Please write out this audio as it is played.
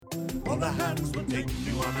All the hands will take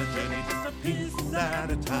you on a journey just a piece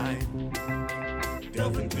at a time.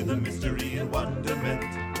 Delve into the mystery and wonderment.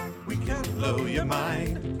 We can blow your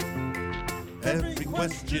mind. Every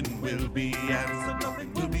question will be answered,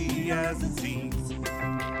 nothing will be as it seems.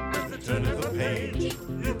 At the turn of the page,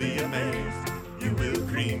 you'll be amazed. You will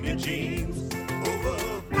cream your jeans.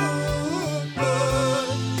 Overboard,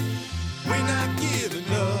 we're not giving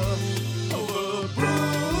up.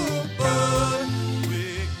 Overboard,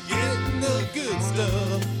 we're getting the good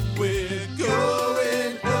stuff. We're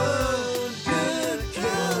going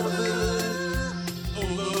undercover.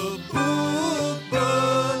 Overboard,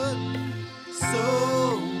 so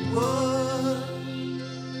what?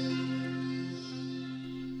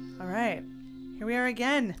 All right, here we are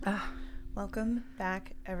again. Welcome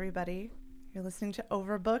back, everybody. You're listening to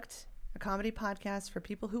Overbooked, a comedy podcast for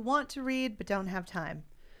people who want to read but don't have time.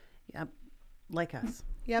 Yep. Like us.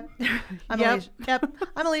 Yep. I'm Yep. Alicia. Yep.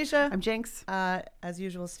 I'm Alicia. I'm Jinx. As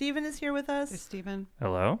usual, Stephen is here with us. There's Stephen.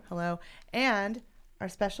 Hello. Hello. And our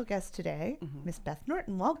special guest today, Miss Beth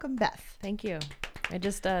Norton. Welcome, Beth. Thank you. I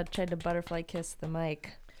just tried to butterfly kiss the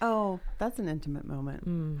mic. Oh, that's an intimate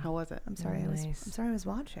moment. How was it? I'm sorry. Nice. I'm sorry I was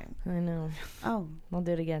watching. I know. Oh. I'll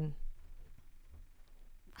do it again.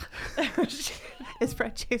 Is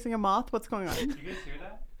Fred chasing a moth? What's going on? Did you guys hear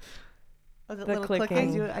that? Oh, the The little clicking.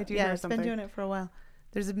 clicking. I do Yeah, hear it's something. been doing it for a while.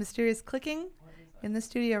 There's a mysterious clicking in the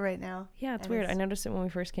studio right now. Yeah, it's And weird. I noticed it when we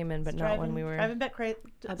first came in, but it's not when we were. driving back crazy.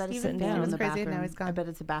 I bet it's a Stephen fan in was the crazy. bathroom. Now he's gone. I bet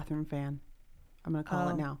it's a bathroom fan. I'm going to call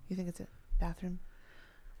it now. You think it's a bathroom?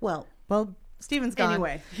 Well, Stephen's gone.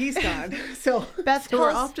 anyway, he's gone. So, Beth, so tell we're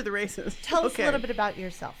us- off to the races. Tell us Okay. a little bit about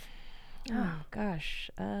yourself. Oh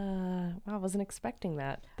gosh. Wow, I wasn't expecting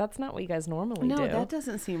that. That's not what you guys normally No, do. that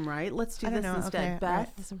doesn't seem right. Let's do I don't this know. instead. Okay, all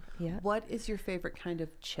right. Beth, Yeah. what is your favorite kind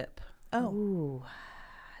of chip? Oh, Ooh.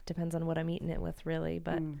 Depends on what I'm eating it with, really,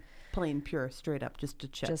 but Plain, pure, straight up, just a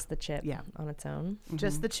chip. just the chip Yeah. on its own.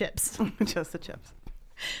 just the chips. just the chips.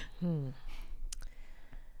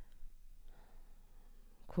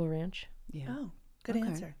 Cool Ranch. Yeah. Oh, good Okay,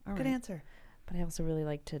 answer. all Good right. answer. But I also really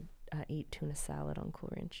like to eat tuna salad on Cool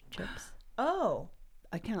Ranch chips. Oh,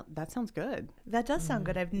 I can't. That sounds good. that does sound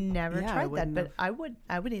good. I've never Yeah, I tried that, wouldn't but have.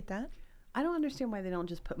 I would eat that. I don't understand why they don't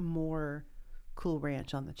just put more Cool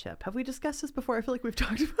Ranch on the chip. Have we discussed this before? I feel like we've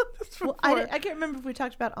talked about this before. Well, I can't remember if we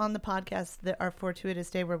talked about on the podcast our fortuitous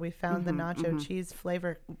day where we found the nacho cheese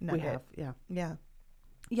flavor nugget. we have, yeah. Yeah.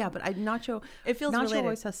 Yeah, but nacho, It feels nacho related.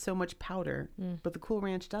 always has so much powder, but the Cool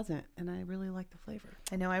Ranch doesn't, and I really like the flavor.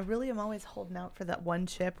 I know. I really am always holding out for that one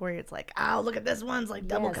chip where it's like, oh, look at this one's like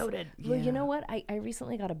double Yes. coated. Well, Yeah. you know what? I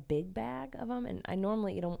recently got a big bag of them, and I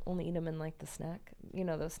normally only eat them in like the snack,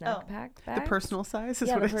 those snack pack bags. The personal size is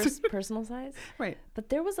yeah, what the it's personal size. right. But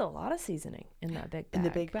there was a lot of seasoning in that big bag. In the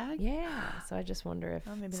big bag? Yeah. So I just wonder if.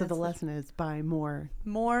 Oh, maybe So the that's lesson is buy more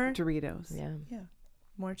more. Doritos. Yeah. Yeah.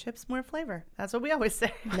 More chips, more flavor. That's what we always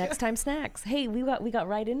say. Next time snacks. Hey, we got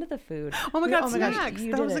right into the food. Oh my God, Oh my gosh, snacks!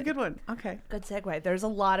 you That did was a it. good one. Okay. Good segue. There's a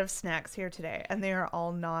lot of snacks here today, and they are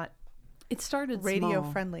all not It started radio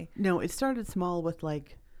small. friendly. No, it started small with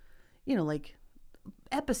like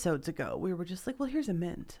episodes ago. We were just like, well, here's a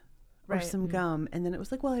mint or Right. some gum, and then it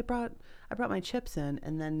was like, well, I brought my chips in,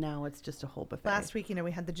 and then now it's just a whole buffet. Last week,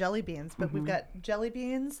 we had the jelly beans, but we've got jelly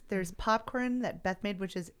beans. There's popcorn that Beth made,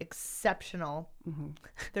 which is exceptional.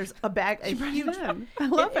 There's a bag, a huge. I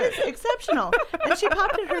love it. It's exceptional, and she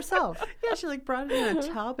popped it herself. Yeah, she like brought it in a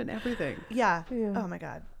tub and everything. Yeah. Oh my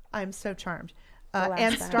God, I'm so charmed. The last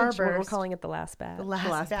And batch. Starburst. We're calling it the last batch. the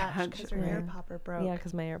last batch batch. because her air popper broke. Yeah,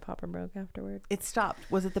 because my air popper broke afterwards. It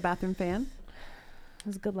stopped. Was it the bathroom fan? It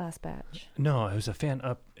was a good last batch. No, it was a fan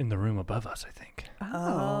up in the room above us, I think.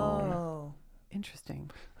 Oh. Interesting.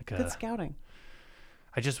 Like Good scouting.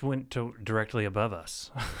 I just went to directly above us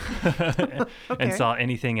Okay. and saw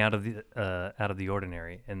anything out of the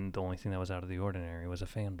ordinary, and the only thing that was out of the ordinary was a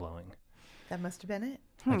fan blowing. That must have been it.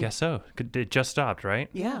 I guess so. It just stopped, right?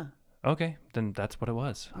 Yeah. Okay, then that's what it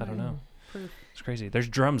was. I don't know. Proof. It's crazy. There's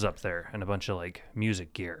drums up there and a bunch of like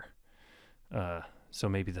music gear. So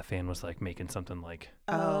maybe the fan was like making something like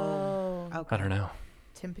Oh. Okay. I don't know.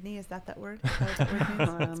 Timpani, is that word? Is that what that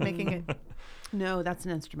word means? It's making it. No, that's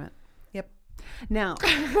an instrument. Yep. Now,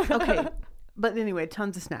 okay. But anyway,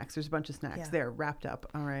 tons of snacks. There's a bunch of snacks Yeah. there wrapped up.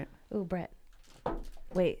 All right. Ooh, Brett.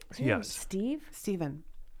 Wait. Yes. Steve? Steven.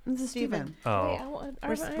 This is Steven. Steven. Oh,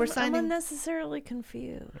 Wait, we're I'm signing- unnecessarily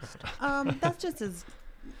confused. That's just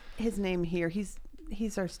his name here. He's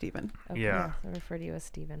our Steven. Okay, Yeah. I refer to you as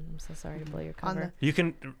Steven. I'm so sorry to blow your On cover. you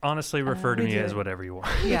can honestly refer to we me do as it. whatever you want.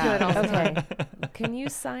 Yeah. Okay. Can you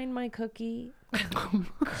sign my cookie?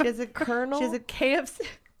 She has a Colonel? She has a KFC.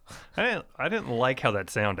 I didn't like how that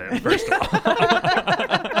sounded, first of all.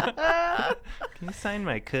 Can you sign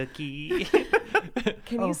my cookie?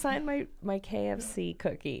 Can you sign my KFC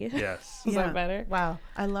cookie? Yes. Is that better? Wow.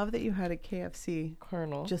 I love that you had a KFC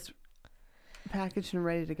Colonel. just packaged and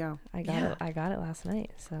ready to go. I got it. I got it last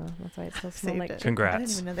night, so that's why it still smells Saved like. it. I didn't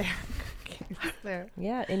Congrats. even know they had cookies there.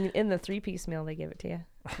 Yeah, in the 3-piece meal they give it to you.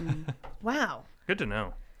 Wow. Good to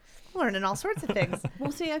know. Learning all sorts of things.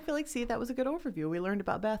 Well, see, I feel like, that was a good overview. We learned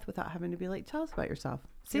about Beth without having to be like, tell us about yourself.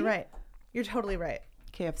 See? You're right. You're totally right.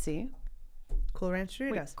 KFC. Cool Ranch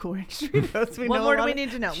Doritos. Cool Ranch Doritos. We What know more a do lot we of-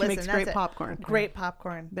 need to know? She Listen, makes that's great it. popcorn. Great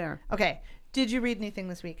popcorn. There. Okay. Did you read anything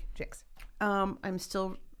this week, Jix? I'm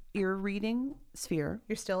still reading Sphere.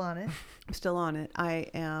 You're still on it. I'm still on it. I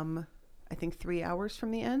am, I think, 3 hours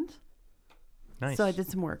from the end. Nice. So I did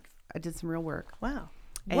some work. I did some real work. Wow.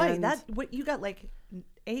 Wait, And- what you got like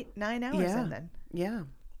 8-9 hours Yeah. in then? Yeah.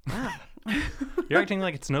 Wow. You're acting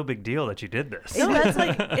like it's no big deal that you did this. No, that's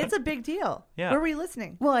like it's a big deal. Yeah. Where were you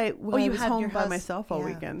listening? Well, I you was had home your by house- myself all yeah.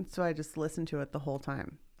 weekend, so I just listened to it the whole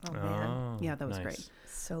time. Oh man. Oh, Yeah, that was nice. great.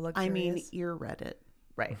 So luxurious. I mean, ear read it.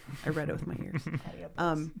 right. I read it with my ears.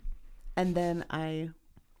 Um, And then I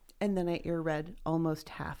ear read almost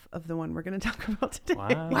half of the one we're going to talk about today.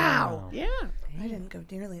 Wow. Yeah. I didn't go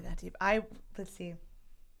nearly that deep. Let's see.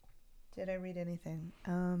 Did I read anything?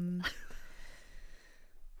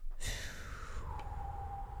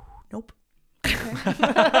 Nope.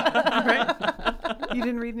 Right? You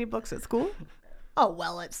didn't read any books at school? Oh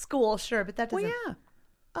well, at school, sure, but that Well, doesn't. yeah.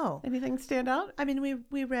 Oh, Anything stand out? I mean,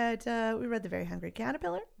 we read The Very Hungry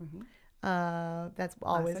Caterpillar. That's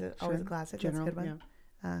always Classic, always sure. a classic. General, That's a good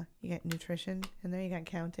one. You got nutrition in there. You got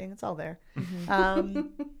counting. It's all there. Mm-hmm.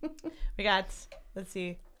 We got. Let's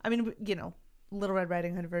see. I mean, Little Red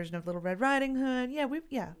Riding Hood version of Little Red Riding Hood.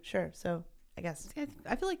 Yeah, sure. So I guess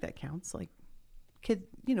I feel like that counts. Like kid,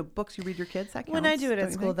 books you read your kids. That counts. when I do it don't at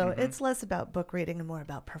you school, think? though, it's less about book reading and more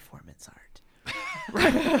about performance art.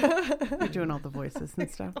 You're doing all the voices and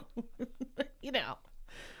stuff.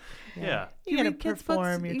 Yeah. You gotta read kids'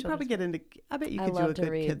 perform books. your You probably children's- get into. I bet you I could do love a to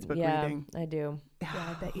good read. kids book yeah, reading. I do. Yeah,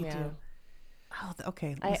 I bet you Yeah. do. Oh,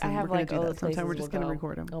 okay. I Listen, have we're gonna like do all that the sometime. places We're just we'll gonna go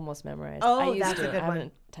record them. almost memorized. Oh, I used that's a to. good I one.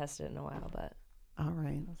 haven't tested it in a while, but All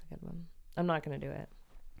right, that's a good one. I'm not gonna do it.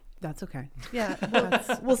 that's okay. Yeah,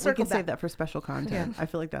 We we'll circle can back. save that for special content. I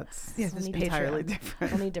feel like that's Yeah, this entirely Patreon.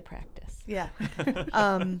 different. I'll need to practice. Yeah.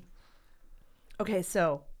 Okay,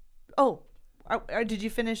 so, did you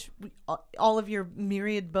finish all of your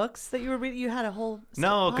myriad books that you were reading? You had a whole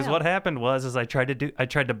No, because pile. what happened was I tried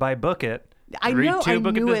to buy Book It. I read know, two I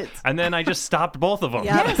Book knew It, it. and then I just stopped both of them.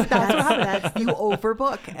 Yeah. Yes, that's what happens. You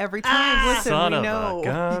overbook every time. Listen, Son we of a know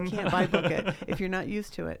gun. you can't buy book it if you're not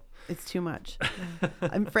used to it. It's too much.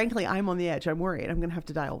 Frankly, I'm on the edge. I'm worried. I'm gonna have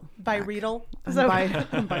to dial by back. Riedel.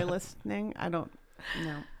 by listening. I don't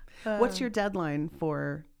know. What's your deadline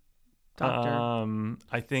for Doctor?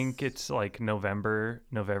 I think it's like November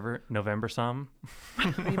some.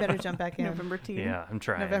 You better jump back in. November teen? Yeah, I'm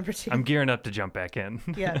trying. November 10th. I'm gearing up to jump back in.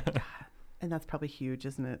 Yeah. And that's probably huge,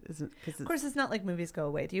 isn't it? Because Of course, it's not like movies go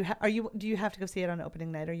away. Do you have to go see it on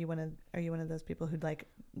opening night? Are you one of those people who'd like?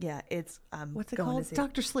 Yeah, it's what's it going called? to see it.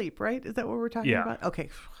 Doctor Sleep, right? Is that what we're talking Yeah. about? Okay.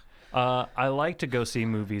 I like to go see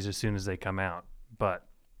movies as soon as they come out, but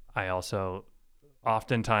I also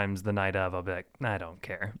oftentimes the night of I'll be like, nah, I don't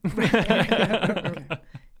care.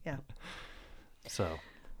 Yeah. So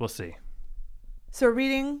we'll see. So we're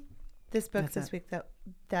reading this book That's this it. week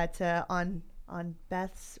that on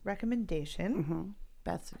Beth's recommendation, Mm-hmm.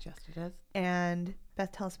 Beth suggested it. and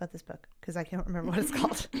Beth, tell us about this book because I can't remember what it's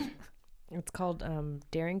called. It's called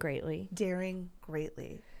Daring Greatly. Daring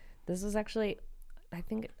Greatly. This was actually, I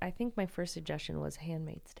think my first suggestion was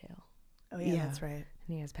Handmaid's Tale, Oh yeah, Yeah. that's right. and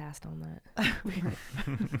he has passed on that.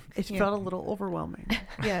 It Yeah. felt a little overwhelming.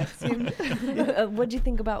 Yeah, it seemed What'd you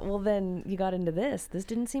think about? Well, then you got into this. This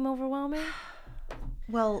didn't seem overwhelming.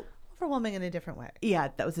 Well, overwhelming in a different way. yeah,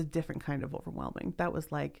 that was a different kind of overwhelming. That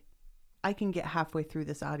was like, I can get halfway through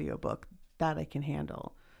this audiobook. That I can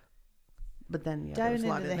handle. But then, yeah, there's Diving a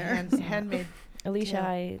lot into in the there. handmade. Alicia, Yeah.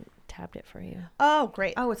 I tapped it for you. Oh,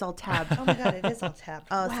 great. Oh, it's all tabbed. Oh my God, it is all tabbed.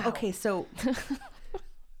 Wow. Okay, so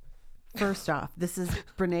first off, this is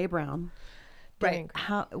Brene Brown. Right.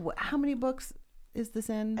 How many books is this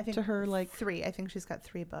in I think to her? Like, 3. I think she's got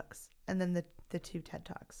 3 books, and then the 2 TED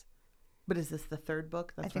Talks. but is this the third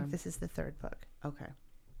book? I think this is the 3rd book. Okay.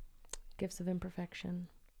 Gifts of Imperfection.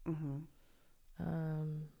 Mm-hmm.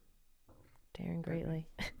 Daring Greatly.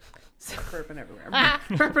 Burping everywhere.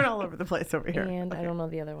 Burping all over the place over here. And I don't know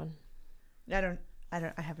the other one. I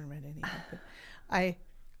haven't read any of it.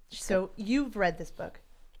 But so you've read this book.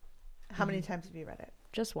 How many times have you read it?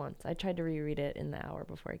 just once. I tried to reread it in the hour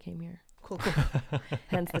before I came here. Cool.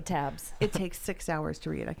 Hence the tabs. It takes 6 hours to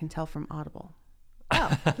read. I can tell from Audible.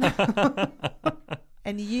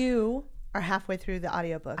 And you are halfway through the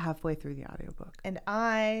audiobook. Halfway through the audiobook. And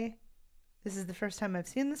this is the first time I've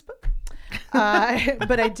seen this book.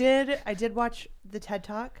 But I did watch the TED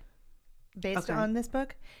Talk based on this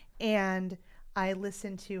book. And I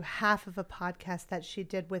listened to half of a podcast that she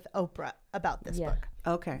did with Oprah about this book.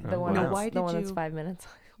 Okay. The one, Now, that's, why the did one you? that's 5 minutes.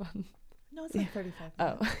 No, it's like 35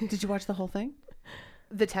 minutes. Oh. Did you watch the whole thing?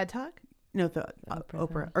 The TED Talk? No, the Oprah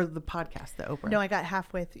Oprah or the podcast, the Oprah. No, I got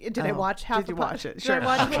halfway through. Did I watch half Did you the watch it? Did Sure. I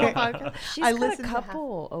watch the whole Okay. podcast? She's I got a listened to half.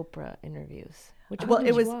 couple Oprah interviews. Which Well, one it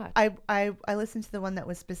did was you watch? I listened to the one that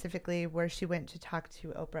was specifically where she went to talk to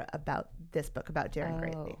Oprah about this book about Daring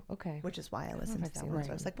Greatly, okay. which is why I listened if to I've that seen one. that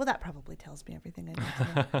So I was one. like, well, that probably tells me everything I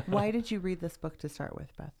need to know. Why did you read this book to start with,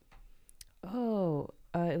 Beth?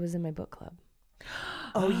 It was in my book club.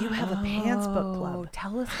 Oh, you have a pants book Oh, club.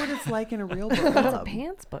 tell us what it's like in a real book It's a club.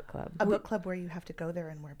 pants book club. A book club where you have to go there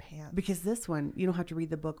and wear pants. Because this one, you don't have to read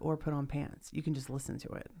the book or put on pants. You can just listen to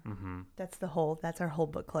it. That's our whole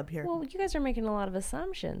book club here. Well, you guys are making a lot of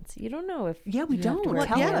assumptions. You don't know if Yeah, we you have don't. to wear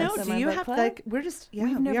Tell yeah, us. no, in do my you book have club? like we're just We've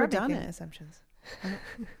we never are done making it. assumptions.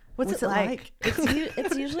 What's it it like?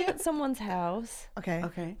 It's usually at someone's house. Okay.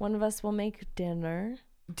 Okay. One of us will make dinner.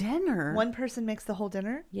 Dinner. One person makes the whole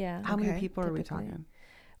dinner? Yeah. How many Okay, people are we typically. talking?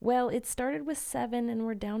 Well, it started with 7 and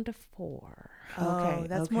we're down to 4. Oh,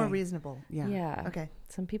 that's more okay. reasonable. Yeah. Yeah. Okay.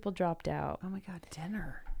 Some people dropped out. Oh my God,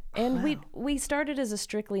 dinner. And Wow. we started as a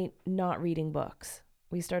strictly not reading books.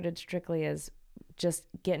 We started strictly as just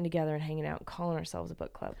getting together and hanging out and calling ourselves a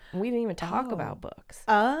book club. And we didn't even talk Oh. about books.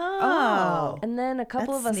 Oh. And then a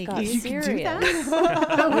couple That's of us got sneaky. You can serious. do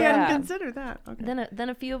that? We Yeah. hadn't considered that. Okay. Then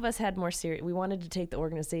a few of us had more serious. We wanted to take the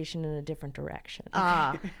organization in a different direction.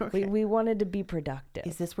 Okay. We wanted to be productive.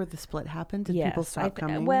 Is this where the split happened? Did Yes, people stop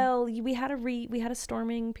coming? Well, we had a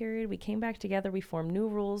storming period. We came back together. We formed new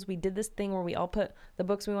rules. We did this thing where we all put the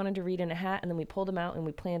books we wanted to read in a hat, and then we pulled them out and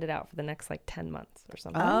we planned it out for the next like 10 months or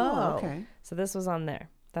something. Oh, okay. So this was on there.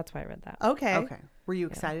 That's why I read that. Okay. Okay. Were you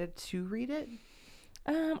excited to read it?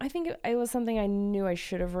 I think it was something I knew I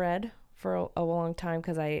should have read for a long time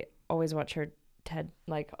because I always watch her TED,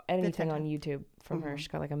 like anything TED on YouTube from her. She's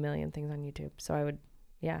got like a million things on YouTube. So I would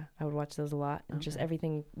watch those a lot, and just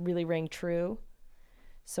everything really rang true.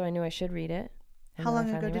 So I knew I should read it. And How then I long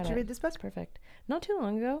ago finally did you it. read this book? It's perfect. Not too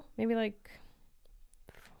long ago. Maybe like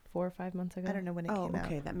 4 or 5 months ago. I don't know when it Oh, came out.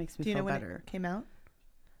 okay. That makes me Do you feel know when better. it came out?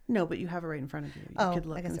 No, but you have it right in front of you. You Oh, could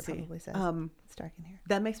look I guess and it see. probably says. It's dark in here.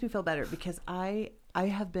 That makes me feel better because I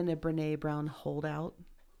have been a Brene Brown holdout,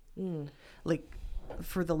 like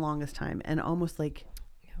for the longest time, and almost like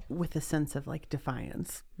with a sense of like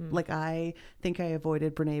defiance. Like I think I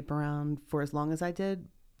avoided Brene Brown for as long as I did,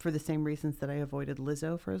 for the same reasons that I avoided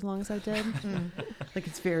Lizzo for as long as I did. Like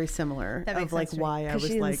it's very similar That of makes like sense to me. why I Because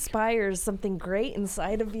was she like. inspires something great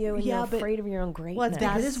inside of you, and Yeah, you're but- afraid of your own greatness.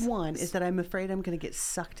 That is one, is that I'm afraid I'm going to get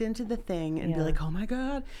sucked into the thing and be Yeah. like, oh my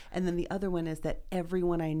God. And then the other one is that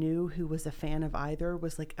everyone I knew who was a fan of either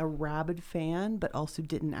was like a rabid fan, but also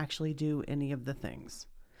didn't actually do any of the things.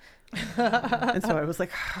 And so I was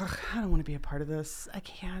like, "Ugh, I don't want to be a part of this. I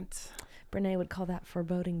can't. Brene would call that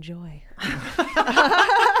foreboding joy.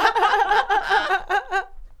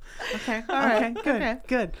 Okay. All right. Good. Okay.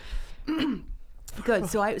 Good. Good.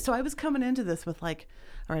 So I was coming into this with like,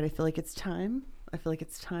 all right, I feel like it's time. I feel like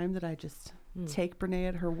it's time that I just take Brene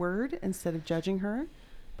at her word instead of judging her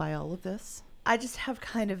by all of this. I just have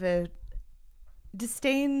kind of a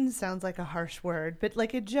disdain sounds like a harsh word, but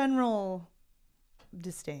like a general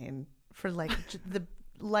disdain for like the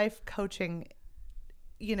life coaching,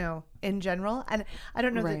 in general. And I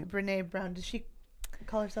don't know Right. that Brene Brown, does she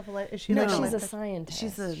call herself a life? Is she No. like She's life a coach? scientist.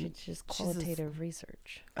 she's a- She's just she's a- qualitative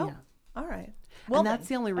research. Oh, Yeah. all right. And that's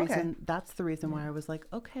the only okay. reason. That's the reason why I was like,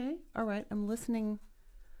 okay, all right, I'm listening.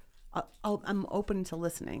 I'm open to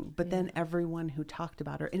listening. But then everyone who talked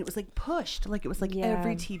about her, and it was like pushed, like it was like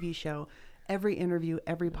every Yeah. TV show, every interview,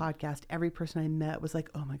 every podcast, every person I met was like,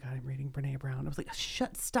 oh my God, I'm reading Brene Brown. I was like,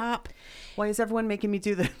 stop. Why is everyone making me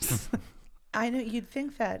do this? I know you'd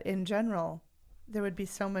think that in general there would be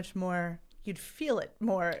so much more. You'd feel it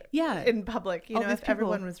more, Yeah. in public. All If these people-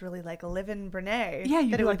 everyone was really like living Brene, Yeah,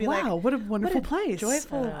 you'd that be it like, would be wow, what a wonderful what a place.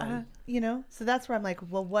 joyful, So that's where I'm like,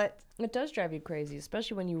 well, what? It does drive you crazy,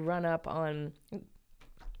 especially when you run up on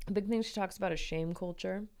a big thing she talks about is shame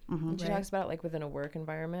culture. And she Right. talks about it like within a work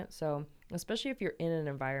environment. So especially if you're in an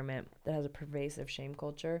environment that has a pervasive shame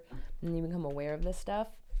culture and you become aware of this stuff,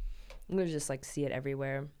 you just like see it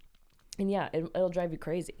everywhere. And yeah, it'll drive you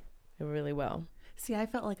crazy. It really will. See, I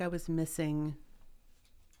felt like I was missing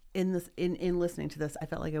in listening to this, I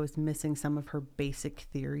felt like I was missing some of her basic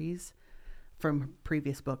theories from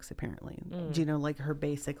previous books, apparently. Do you know, like her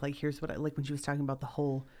basic, like, here's what I like when she was talking about the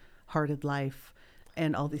wholehearted life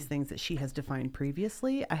and all these things that she has defined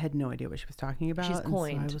previously. I had no idea what she was talking about. She's and so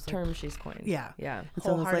coined. I was Term she's coined. Yeah. Yeah. And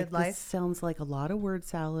so I was like, Wholehearted life. this sounds like a lot of word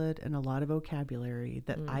salad and a lot of vocabulary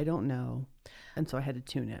that I don't know. And so I had to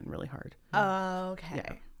tune in really hard. Okay.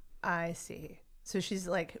 Yeah. I see. So she's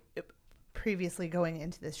like previously going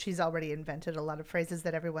into this, she's already invented a lot of phrases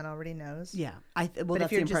that everyone already knows. Yeah. But Well, that's if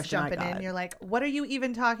the you're just impression I jumping got. in, you're like, what are you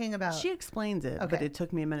even talking about? She explains it, but Okay. it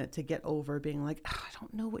took me a minute to get over being like, I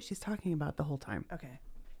don't know what she's talking about the whole time. Okay.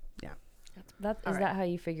 Yeah. Is that how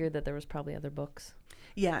you figured that there was probably other books?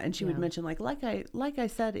 Yeah, and she would Yeah. mention like I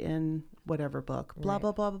said in whatever book, blah Right.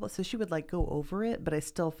 blah blah blah blah. So she would like go over it, but I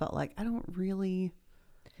still felt like I don't really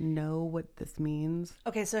know what this means.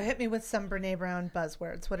 Okay, so hit me with some Brene Brown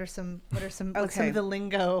buzzwords. What's some some Okay. of the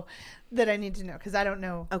lingo that I need to know? Because I don't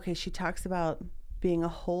know. Okay, she talks about being a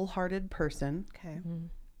wholehearted person. Okay.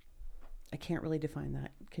 I can't really define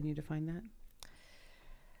that. Can you define that?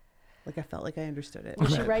 Like I felt like I understood it. Well,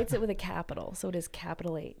 she writes it with a capital, so it is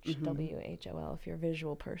capital H, Mm-hmm. WHOL, if you're a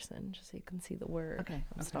visual person, just so you can see the word. Okay.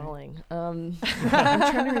 I'm stalling. I'm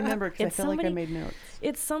trying to remember because I It's feel like I somebody- made notes.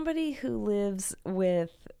 It's somebody who lives with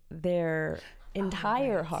their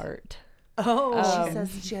entire heart. Oh, She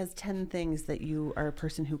says that she has 10 things that you are a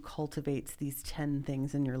person who cultivates these 10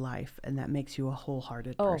 things in your life, and that makes you a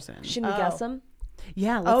wholehearted Oh, person. shouldn't we guess them?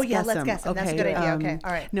 Yeah, let's Oh, yeah, guess let's them. guess them. That's a good idea. Okay,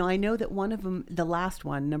 all right. No, I know that one of them, the last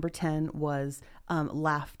one, number 10, was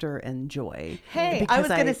laughter and joy. hey, I Because was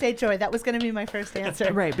going to say joy. That was going to be my first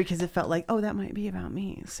answer. Right, because it felt like, oh, that might be about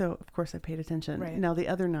me. So, of course, I paid attention. Right. Now, the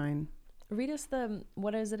other 9. Read us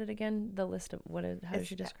what is it again? The list of how does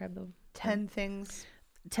she describe them? 10 things.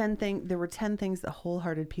 There were 10 things that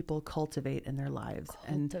wholehearted people cultivate in their lives.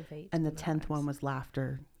 Cultivate And the in their 10th one lives. was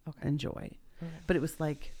laughter Okay. and joy. But it was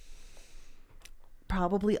like,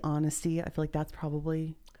 probably honesty. I feel like that's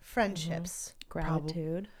probably Friendships.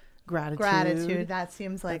 Gratitude. gratitude. Gratitude. That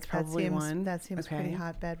seems like That's probably one. That seems pretty Okay.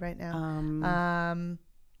 hotbed right now. Um,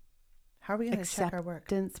 How are we going to check our work?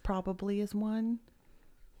 acceptance probably is one.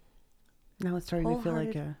 Now it's starting to feel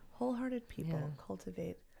like a Wholehearted people Yeah.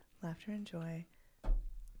 cultivate laughter and joy,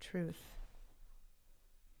 truth,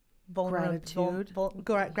 Gratitude.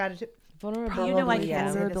 gratitude. Vulnerability. You know, I Probably,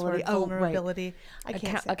 can't say this word. vulnerability. Oh, right. Vulnerability. I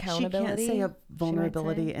can't say. she Accountability. can't say a might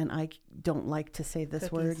vulnerability, say. and I don't like to say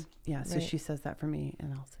this word. Cookies. Yeah, so Right. she says that for me,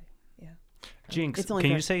 and I'll say Jinx, It's only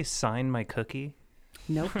can fair. you say sign my cookie?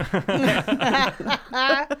 nope.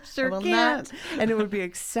 I Sure will can't, and it would be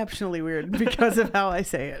exceptionally weird because of how I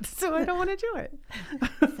say it. So I don't want to do it.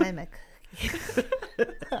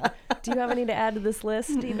 Do you have any to add to this list,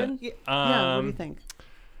 Stephen? Yeah, what do you think?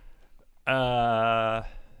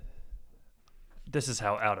 This is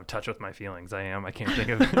how out of touch with my feelings I am. I can't think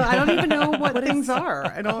of it. I don't even know what things are.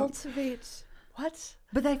 I don't. Cultivate. What?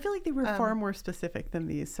 But I feel like they were far more specific than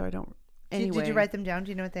these, so I don't. Anyway, Did you write them down? Do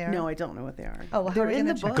you know what they are? No, I don't know what they are. Oh, well, how they're are we in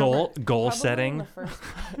the gonna check book. Goal setting.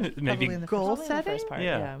 Maybe in the Goal Probably in the setting? first part,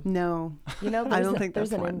 Yeah. yeah. No, You know, I don't think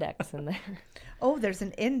there's that's an one. index in there, Oh, there's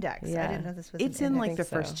an index. I Yeah. didn't know this was. it's an in index. like the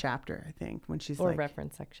think first so. chapter, I think, when she's or like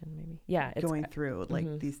reference section maybe. Yeah, it's going through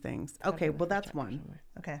like these things. Okay, well that's one.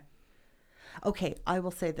 Okay. Okay, I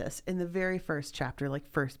will say this. In the very first chapter, like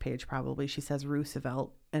first page probably, she says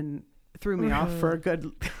Roosevelt and threw me off for a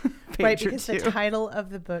good page Right, or because two. the title of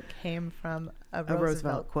the book came from a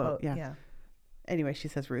Roosevelt quote. yeah. Anyway, she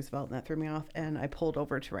says Roosevelt, and that threw me off, and I pulled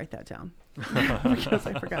over to write that down because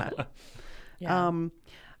I forgot. Yeah.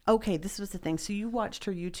 Okay, this was the thing. So you watched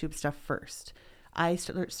her YouTube stuff first. I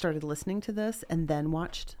started listening to this and then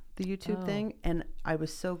watched the YouTube thing, and I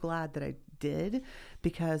was so glad that I did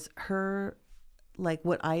because her, like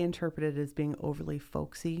what I interpreted as being overly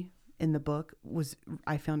folksy in the book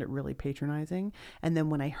I found it really patronizing. And then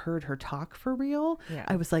when I heard her talk for real, Yeah.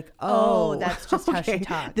 I was like, Oh, that's just how she okay,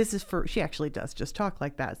 talks. This is she actually does just talk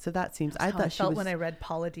like that. So that seems, I How thought I she felt was, when I read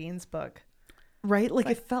Paula Dean's book. right? Like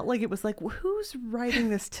it felt like it was like, who's writing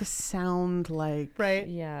this to sound like, Right.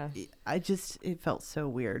 yeah. it felt so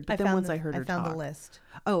weird. But I then found once I heard her found talk. the list.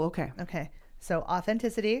 Oh, okay. Okay. So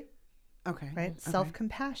authenticity, Okay. right? Okay.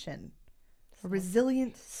 Self-compassion, a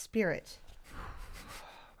resilient spirit,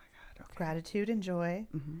 gratitude and joy,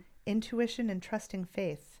 intuition and trusting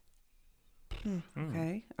faith,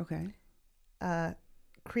 Okay. Okay.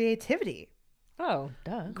 creativity, Oh,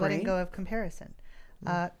 duh. letting Great. go of comparison,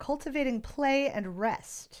 cultivating play and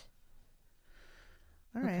rest.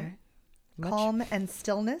 All right. Okay. Calm and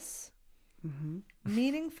stillness.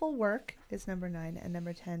 Meaningful work is number 9, and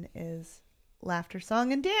number 10 is laughter,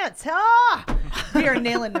 song, and dance. Ah! We are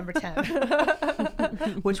nailing number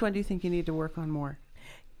 10. Which one do you think you need to work on most?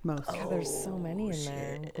 God, there's so many in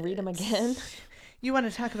there. Read them again. You want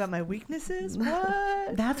to talk about my weaknesses?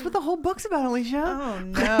 What? That's what the whole book's about, Alicia. Oh,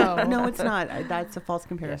 no. No, it's not. That's a false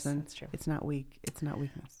comparison. that's true. It's not weak. It's not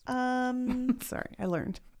weakness. Sorry, I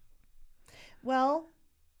learned. Well,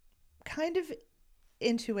 kind of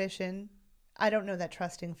intuition. I don't know that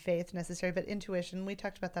trusting faith necessary, but intuition. We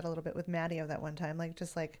talked about that a little bit with Maddie that one time. Like,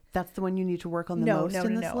 just like. That's the one you need to work on the most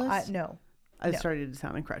in this list? No. I started to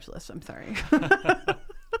sound incredulous. I'm sorry.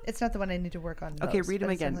 It's not the one I need to work on most. Okay, read them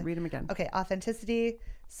but it's again. something- Read them again. Okay, authenticity,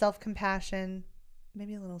 self-compassion,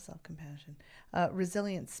 maybe a little self-compassion,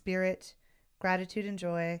 resilient spirit, gratitude and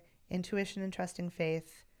joy, intuition and trusting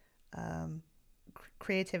faith,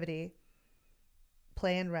 creativity,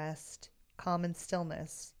 play and rest, calm and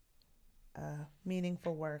stillness,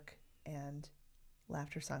 meaningful work, and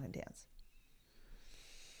laughter, song, and dance.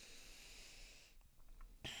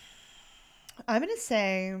 I'm going to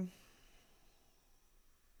say...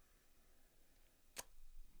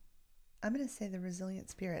 I'm going to say the resilient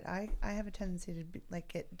spirit. I have a tendency to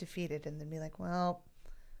get defeated and then be like, well,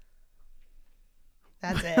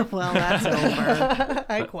 that's it. Well, that's over.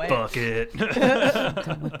 I quit. Bucket.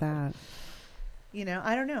 Done with that. You know,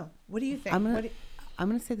 I don't know. What do you think? I'm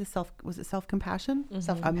gonna say the self-compassion?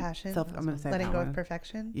 Self-compassion. I'm gonna say letting that go one. of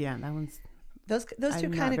perfection. Yeah, that one's. Those two I'm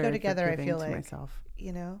kind not of go very together. I forgiving feel to like myself.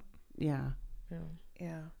 you know. Yeah.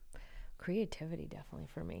 Yeah. Creativity definitely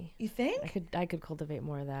for me. You think I could cultivate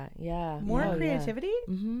more of that. Yeah. more Oh, yeah. creativity?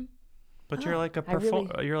 Mm-hmm. But you're like a I really-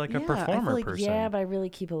 you're like a Yeah, I feel performer like- person. Yeah, but I really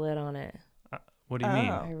keep a lid on it. What do you mean?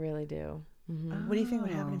 Oh. I really do. Mm-hmm. What do you think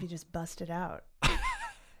would happen Oh. if you just busted out?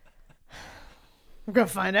 We're gonna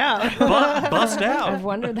find out. Bust I've out.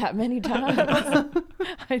 wondered that many times.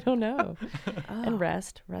 I don't know. And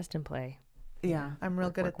rest and play. Yeah. I'm real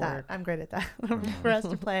Work, good work, at that. work. I'm great at that.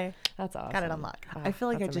 Rest to play. That's awesome. Got it on lock. Oh, I feel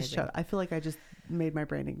like I that's just amazing. I feel like I just made my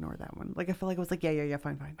brain ignore that one. Like I feel like I was like, yeah,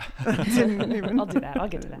 fine. Didn't even- I'll do that. I'll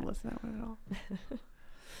get to didn't that. listen to that one at all.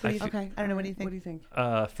 What do you think? Okay. I don't know. What do you What do think? you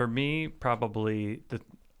think? For me, probably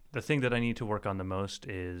the thing that I need to work on the most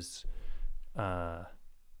is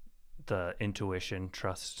the intuition,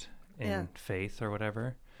 trust, and Yeah. faith, or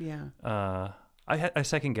whatever. Yeah. I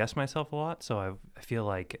second guess myself a lot, so I feel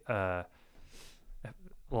like a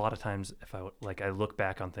lot of times if I look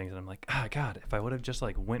back on things and I'm like, God, if I would have just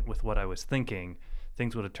went with what I was thinking,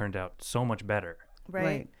 things would have turned out so much better.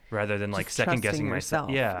 Right. Rather than Just second guessing trusting myself.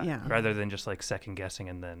 yourself. Yeah. Yeah. Rather than just second guessing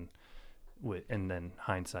and then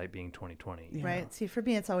hindsight being 20/20. Yeah. Right. See, for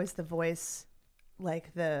me, it's always the voice,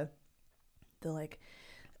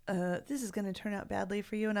 this is going to turn out badly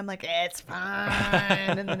for you. And I'm like, it's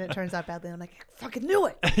fine. And then it turns out badly. And I'm like, I fucking knew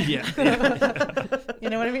it. Yeah. You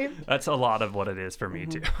know what I mean? That's a lot of what it is for me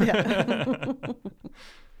too.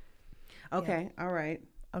 Okay. All right.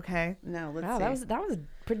 Okay. Now let's Wow, see. that was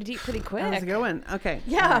pretty quick. That was a good one. Okay.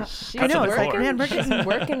 Yeah. She's I know. It's before. like, man, we're She's getting,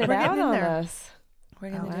 working it we're out getting in on there. us.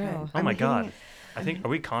 We're getting Oh, into it. wow. Oh my I'm God. hitting- I think, are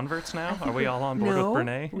we converts now? Are we all on board No, with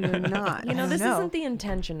Brene? we are not. You know, this No. isn't the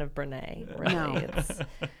intention of Brene, really. No. It's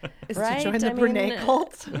Is right? to join the I mean, Brene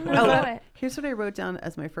cult? no, Oh, here's what I wrote down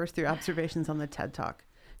as my first 3 observations on the TED Talk.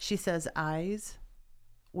 She says eyes,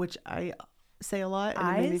 which I say a lot.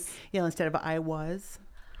 and it made me- Eyes? yeah, instead of I was.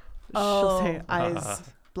 Oh. She'll say eyes,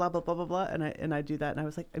 blah, blah, blah, blah, blah. And I do that. And I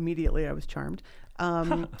was like, immediately I was charmed.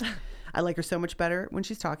 I like her so much better when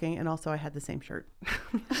she's talking. And also I had the same shirt.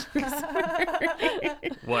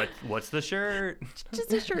 What's the shirt?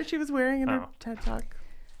 Just a shirt she was wearing in her Oh. TED Talk.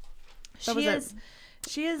 That She was it.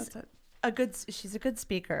 is That's it. she's a good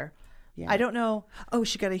speaker. Yeah. I don't know. Oh,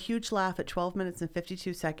 she got a huge laugh at 12 minutes and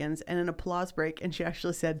 52 seconds and an applause break. And she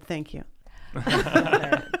actually said, thank you.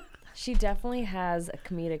 she definitely has a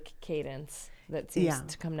comedic cadence that seems Yeah.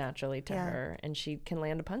 to come naturally to Yeah. her, and she can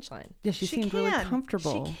land a punchline. Yeah, she seemed really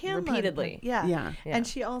comfortable. She can Repeatedly. Yeah. Yeah. Yeah. And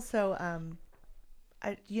she also,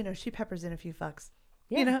 she peppers in a few fucks.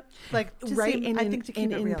 Yeah. You know, to Right. seem- And I in, think to keep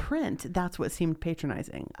and it in real. print, that's what seemed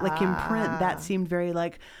patronizing. Like in print, that seemed very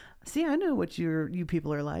like, see, I know what you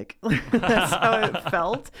people are like. That's how it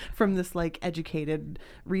felt from this educated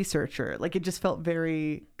researcher. Like it just felt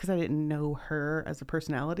very, because I didn't know her as a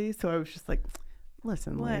personality. So I was just like,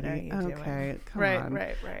 listen, What lady, are you doing? okay, come Right, on.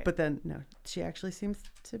 right. But then, no, she actually seems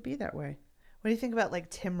to be that way. What do you think about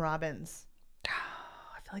Tim Robbins?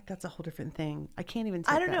 I feel like that's a whole different thing. I can't even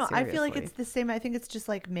take I don't that know. I feel like seriously. it's the same. I think it's just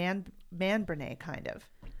like man Brene kind of.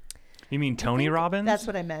 You mean Tony Robbins? That's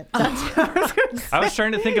what I meant. I was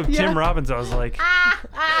trying to think of Tim Robbins. I was like,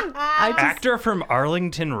 I just, actor from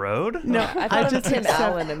Arlington Road? no, I thought of just Tim accept-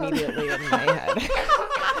 Allen immediately in my head.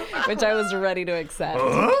 which I was ready to accept.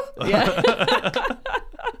 Yeah.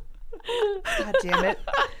 God damn it.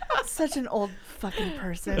 Such an old fucking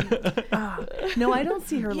person. No, I don't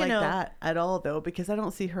see her like know. that at all, though, because I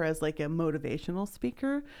don't see her as like a motivational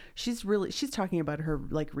speaker. She's talking about her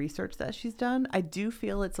like research that she's done. I do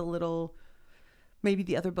feel it's a little, maybe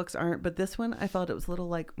the other books aren't, but this one I felt it was a little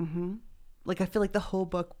like, like I feel like the whole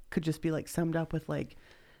book could just be like summed up with like,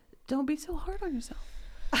 don't be so hard on yourself.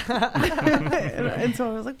 and so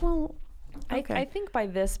I was like, well, okay. I think by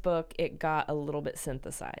this book, it got a little bit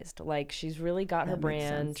synthesized. Like, she's really got her That makes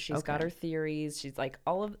brand. sense. She's got Okay. her theories. She's like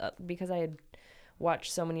all of, because I had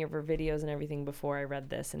watched so many of her videos and everything before I read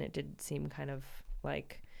this, and it did seem kind of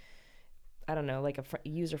like, I don't know, like a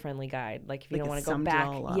user-friendly guide. Like, if you Like don't it want to go summed it back.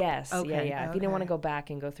 all up. Yes. Okay. Yeah. If you don't want to Okay. go back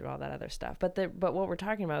and go through all that other stuff. But what we're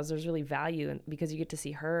talking about is there's really value because you get to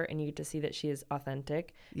see her and you get to see that she is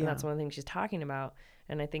authentic. And that's Yeah. one of the things she's talking about.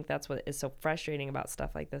 And I think that's what is so frustrating about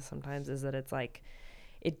stuff like this sometimes is that it's like,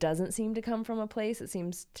 it doesn't seem to come from a place. It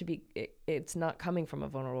seems to be, it's not coming from a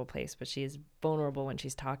vulnerable place, but she is vulnerable when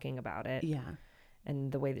she's talking about it. Yeah.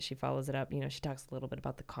 And the way that she follows it up, she talks a little bit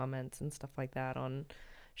about the comments and stuff like that on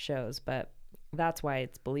shows, but that's why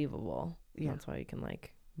it's believable. Yeah. That's why you can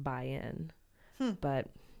like buy in. But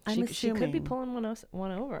I'm she could be assuming- pulling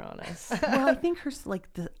one over on us. Well, I think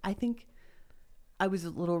I think I was a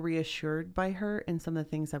little reassured by her in some of the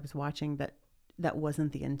things I was watching that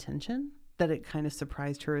wasn't the intention, that it kind of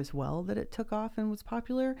surprised her as well that it took off and was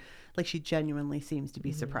popular. Like, she genuinely seems to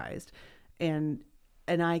be surprised. And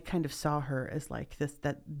I kind of saw her as like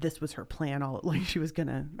this was her plan, all like she was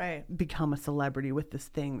gonna Right. become a celebrity with this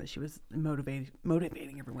thing that she was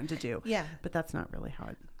motivating everyone to do. Yeah. But that's not really how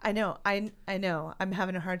it, I know. I know. I'm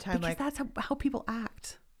having a hard time. because Like, that's how people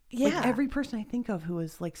act. yeah. Like, every person I think of who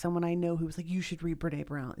is like someone I know who was like, you should read Brene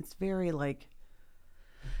Brown. It's very like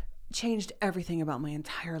changed everything about my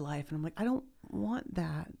entire life. And I'm like, I don't want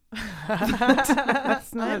that.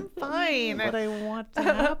 That's not I'm fine. what I want to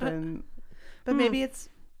happen. But maybe it's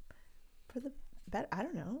for the better. I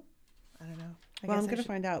don't know. I Well, I'm guess I going to should-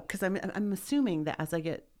 find out, because I'm assuming that as I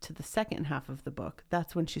get to the second half of the book,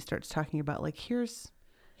 that's when she starts talking about like, here's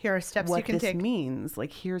Here are steps you what can this take. means.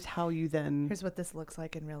 Like, here's how you then Here's what this looks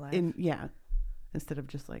like in real life. instead of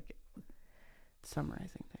just like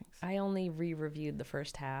summarizing things. I only re-reviewed the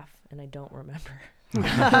first half and I don't remember.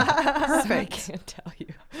 Perfect. So I can't tell you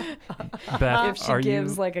Beth, if she are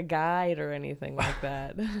gives you? like a guide or anything like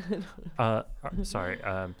that. Sorry.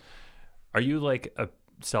 Are you like a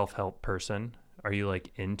self-help person? Are you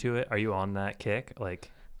like into it? Are you on that kick?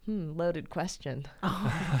 Like, Loaded question.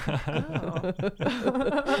 Oh.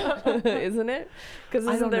 Isn't it? Because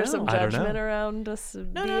I isn't don't there know. some I don't know. judgment around us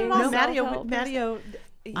No, being no, no. self-help? Matteo.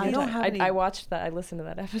 I don't have any. I watched that. I listened to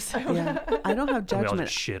that episode. Yeah, I don't have we all judgment.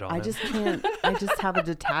 just shit on I him. just can't. I just have a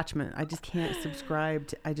detachment. I just can't subscribe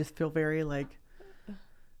to. I just feel very like.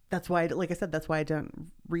 That's why, like I said, that's why I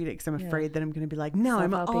don't read it, because I'm Yeah. afraid that I'm going to be like, no,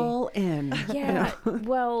 I'm Self-helpy. all in. Yeah.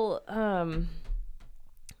 Well,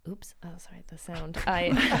 oops. Oh, sorry. The sound.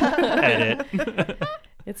 Edit.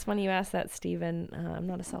 It's funny you asked that, Stephen. I'm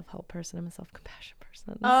not a self-help person. I'm a self-compassion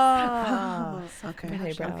person. Oh. Okay.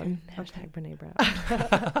 Brene Brown. Okay. Hashtag Brene Brown.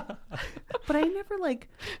 But I never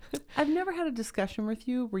I've never had a discussion with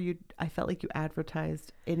you where I felt like you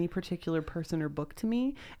advertised any particular person or book to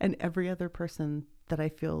me, and every other person that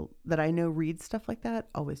I know reads stuff like that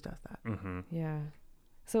always does that. Mm-hmm. Yeah.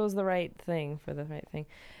 So it was the right thing for the right thing.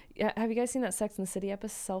 Yeah. Have you guys seen that Sex and the City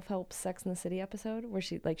episode, self-help Sex and the City episode, where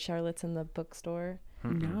Charlotte's in the bookstore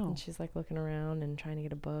No. and she's like looking around and trying to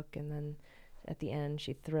get a book, and then at the end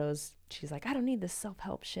she's like, I don't need this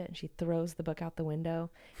self-help shit, and she throws the book out the window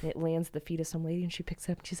and it lands at the feet of some lady, and she picks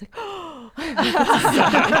it up and she's like, oh, it's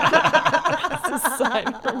a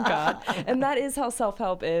sign from God. And that is how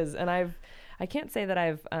self-help is. And I can't say that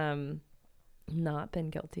I've not been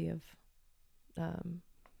guilty of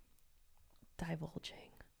divulging.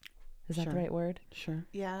 Is that Sure. the right word? Sure.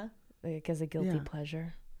 Yeah. Like as a guilty Yeah.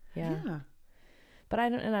 pleasure. Yeah. Yeah. But I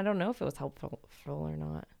don't know if it was helpful or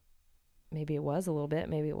not. Maybe it was a little bit.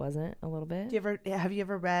 Maybe it wasn't a little bit. Have you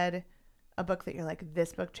ever read a book that you're like,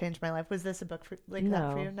 this book changed my life? Was this a book that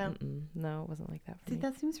for you? No. No, it wasn't like that for See, me.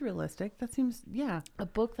 that seems realistic. That seems, yeah. A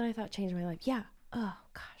book that I thought changed my life. Yeah. Oh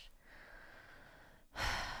gosh.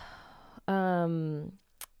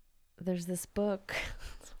 There's this book.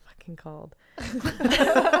 What's it fucking called?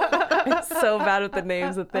 I'm so bad with the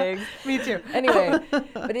names of things. Me too. Anyway,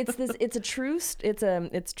 but it's true. It's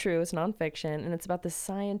nonfiction, and it's about this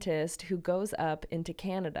scientist who goes up into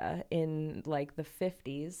Canada in like the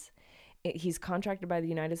 50s, he's contracted by the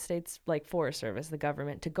United States Forest Service, the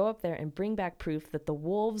government, to go up there and bring back proof that the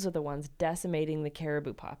wolves are the ones decimating the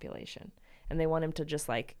caribou population. And they want him to just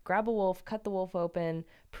grab a wolf, cut the wolf open,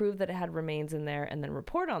 prove that it had remains in there, and then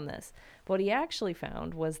report on this. But what he actually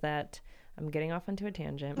found was that, I'm getting off onto a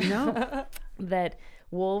tangent. No. That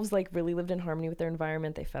wolves really lived in harmony with their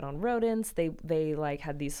environment. They fed on rodents. They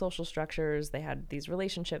had these social structures. They had these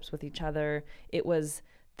relationships with each other. It was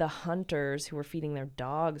the hunters who were feeding their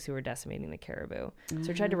dogs who were decimating the caribou. So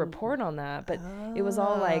we tried to report on that, but it was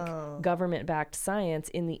all government-backed science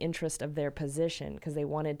in the interest of their position, because they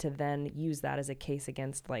wanted to then use that as a case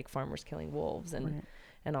against farmers killing wolves and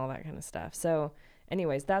all that kind of stuff. So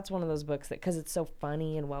anyways, that's one of those books that, because it's so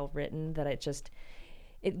funny and well written, that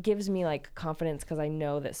it gives me confidence, because I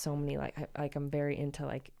know that so many I'm very into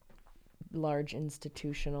large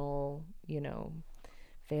institutional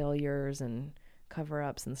failures and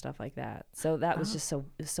cover-ups and stuff like that. So that was just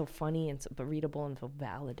so funny and but readable and so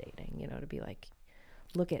validating, to be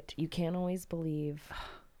look it, you can't always believe.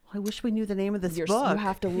 I wish we knew the name of this book. You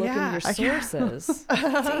have to look in your sources.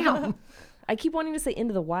 Damn. I keep wanting to say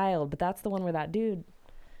Into the Wild, but that's the one where that dude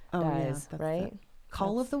dies, that's right?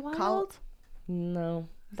 Call of the Wild? No,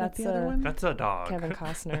 that's the other one? That's a dog. Kevin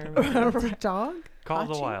Costner. It's a dog? Call of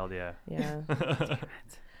the Hachi? Wild, yeah. Yeah.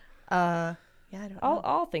 Yeah, I don't know.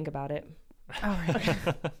 I'll think about it. All right.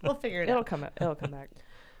 We'll figure it It'll out. come up. It'll come back.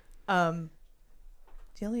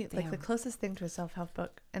 The only the closest thing to a self-help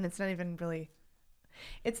book, and it's not even really,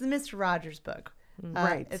 it's the Mr. Rogers book.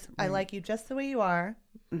 Right. It's I Like You Just the Way You Are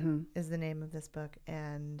Mm-hmm. is the name of this book,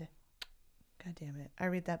 and God damn it, I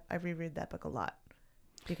reread that book a lot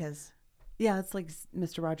because Yeah, it's like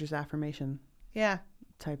Mr. Rogers' affirmation yeah,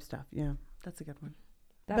 type stuff. Yeah, that's a good one.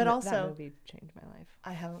 But also- that movie changed my life.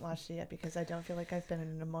 I haven't watched it yet because I don't feel like I've been in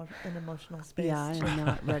an emotional space. Yeah, I'm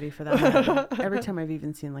not ready for that. Every time I've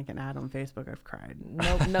even seen an ad on Facebook, I've cried.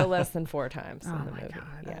 No less than 4 times Oh in the my movie. God.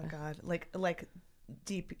 Oh Yeah. God, like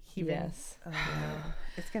deep heaving. Yes. Oh,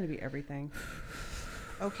 It's going to be everything.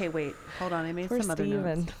 Okay, wait. Hold on. I made Poor some other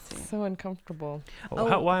Steven. notes. Let's see. So uncomfortable.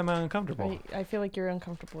 Why am I uncomfortable? I feel like you're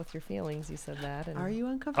uncomfortable with your feelings. You said that. And Are you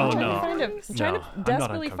uncomfortable? Oh, no. I'm trying No, to I'm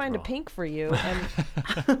desperately not find a uncomfortable. pink for you,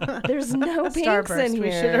 and there's no pinks Starburst. in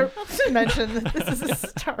We here. should have mentioned that this is a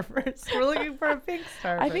Starburst. We're looking for a pink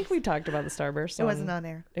Starburst. I think we talked about the Starburst. it wasn't on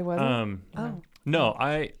air. It wasn't. Oh. No,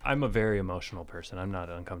 I'm a very emotional person. I'm not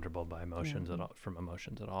uncomfortable by emotions at all, from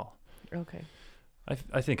emotions at all. Okay.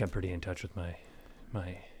 I think I'm pretty in touch with my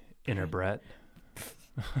inner Brett.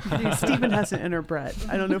 Steven has an inner Brett.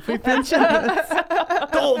 I don't know if we've mentioned this.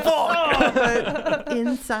 But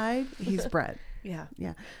inside, he's Brett. Yeah.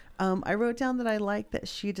 Yeah. I wrote down that I like that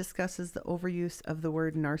she discusses the overuse of the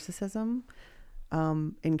word narcissism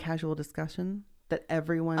in casual discussion, that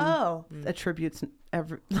everyone attributes,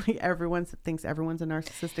 everyone thinks everyone's a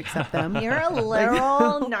narcissist except them. You're a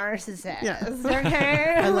literal narcissist. Yeah.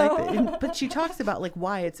 Okay. I like that. But she talks about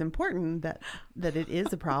why it's important that it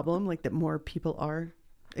is a problem, that more people are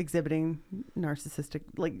exhibiting narcissistic,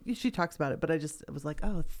 she talks about it, but I was like,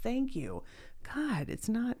 oh, thank you. God, it's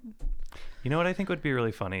not. You know what I think would be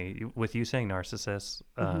really funny with you saying narcissist?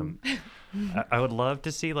 I would love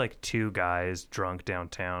to see 2 guys drunk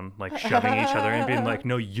downtown, shoving each other and being like,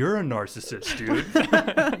 no, you're a narcissist, dude.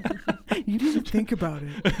 You didn't think about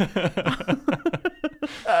it.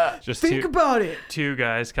 Just Think about it. 2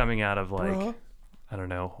 guys coming out of Bro. I don't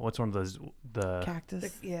know, what's one of those, the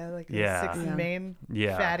Cactus. Yeah, the Yeah. 6 Yeah. main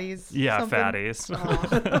yeah fatties. yeah something. fatties.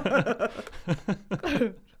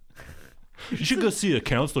 You should go see a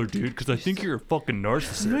counselor, dude, because I think you're a fucking You might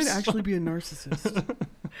narcissist. actually be a narcissist.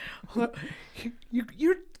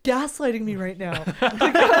 You're gaslighting me right now.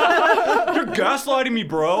 You're gaslighting me,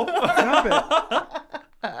 bro. Stop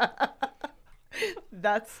it.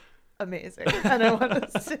 That's amazing, and I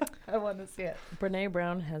want to see it. Brene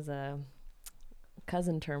Brown has a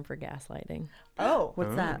cousin term for gaslighting. Oh,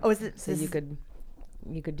 What's that? oh, is it? So you could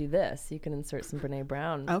do this. You can insert some Brene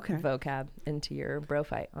Brown vocab into your bro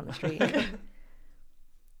fight on the street.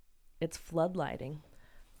 It's floodlighting.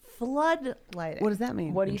 floodlighting. What does that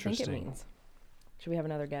mean? What do you think it Interesting. means? Should we have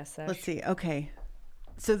another guest sesh? Let's see. Okay.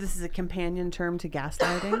 So this is a companion term to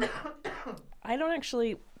gaslighting. I don't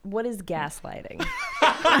actually. What is gaslighting?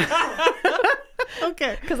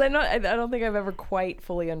 Okay. Because I don't think I've ever quite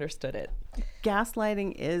fully understood it.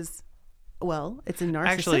 Gaslighting is, it's a narcissistic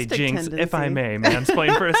Actually, Jinx, tendency. if I may,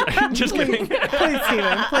 mansplain for a second. Just kidding. Please,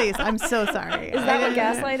 Steven, please. I'm so sorry. Is that what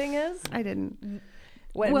gaslighting is? I didn't.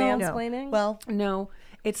 What Well, mansplaining? Well, No,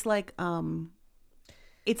 it's like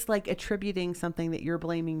it's like attributing something that you're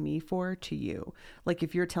blaming me for to you. Like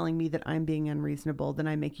if you're telling me that I'm being unreasonable, then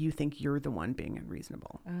I make you think you're the one being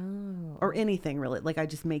unreasonable. Oh. Or anything really. Like I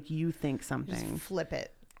just make you think something. Just flip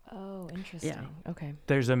it. Oh, interesting. Okay.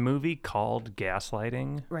 There's a movie called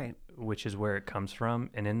Gaslighting, Right. which is where it comes from.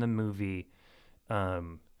 And in the movie,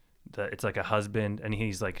 it's like a husband, and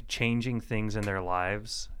he's like changing things in their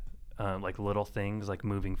lives, like little things, like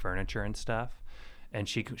moving furniture and stuff. And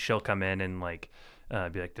she'll come in and like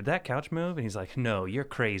be like, "Did that couch move?" And he's like, "No, you're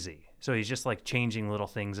crazy." So he's just like changing little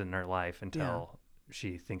things in her life until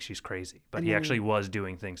she thinks she's crazy. But And he then- actually was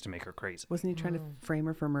doing things to make her crazy. Wasn't he trying to frame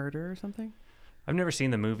her for murder or something? I've never seen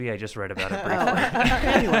the movie. I just read about it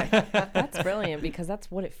briefly. Anyway. That's brilliant because that's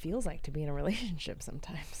what it feels like to be in a relationship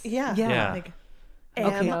sometimes. Yeah. Yeah. Like,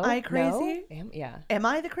 Okay. am I crazy? Yeah. Am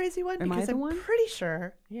I the crazy one? Am I Because the I'm one? pretty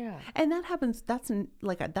sure. Yeah. And that happens.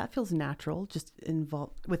 That feels natural, just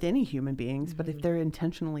involved with any human beings. But if they're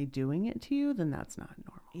intentionally doing it to you, then that's not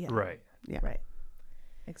normal. Yeah. Right. Yeah. Right.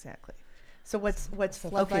 Exactly. So what's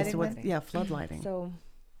floodlighting? Okay. So what? then? Yeah. Floodlighting. So,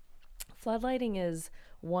 floodlighting is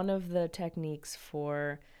one of the techniques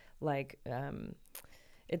for like,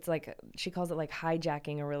 it's like she calls it like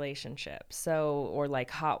hijacking a relationship. So, or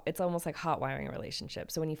like it's almost like hot wiring a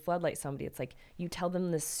relationship. So when you floodlight somebody, it's like you tell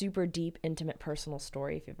them this super deep, intimate, personal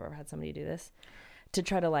story. If you've ever had somebody do this, to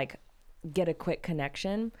try to like get a quick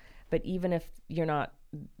connection. But even if you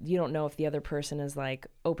don't know if the other person is like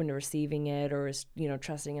open to receiving it or is,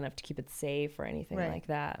 trusting enough to keep it safe or anything Right. like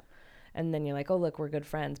that. And then you're like, oh, look, we're good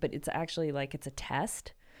friends. But it's actually like, it's a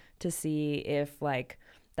test to see if like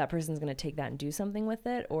that person's going to take that and do something with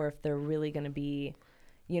it, or if they're really going to be,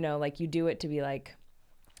 like you do it to be like,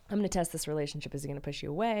 I'm going to test this relationship. Is it going to push you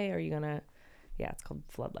away? Or are you going to, it's called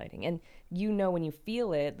floodlighting. And when you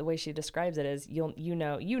feel it, the way she describes it is like you've been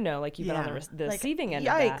on the Like, receiving end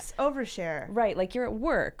of that. Yikes! Overshare. Right, like you're at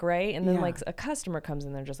work, right? And then Yeah. like a customer comes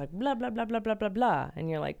in, they're just like blah blah blah blah blah blah blah, and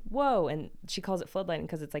you're like, whoa! And she calls it floodlighting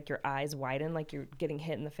because it's like your eyes widen, like you're getting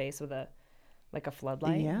hit in the face with a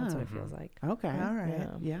floodlight. Yeah. That's what it feels like. Okay. All right.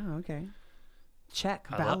 Yeah. Yeah. Okay. Check.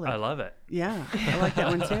 I Valid. love it. Yeah. I like that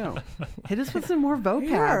one too. Hit us with some more vocab.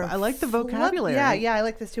 You're I like the flood- vocabulary. Yeah. I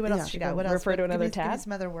like this too. What Yeah. else you got? What else? Refer to Give me- another give me tab?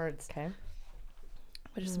 some other words. Okay.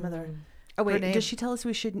 What are some other? Oh wait. Renee. Does she tell us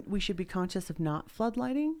we should be conscious of not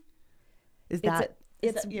floodlighting? Is that?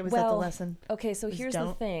 It's Was that the lesson? Okay, so Just here's the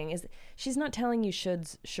don't. thing: is she's not telling you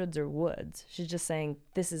shoulds or woulds. She's just saying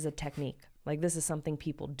this is a technique. Like this is something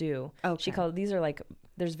people do. Okay. These are like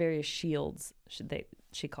there's various shields.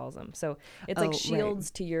 She calls them. So it's like right.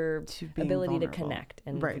 shields to your To being ability to vulnerable. connect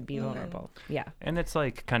and Right. be vulnerable. Yeah. And it's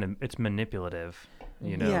like it's manipulative,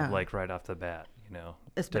 Yeah. like right off the bat,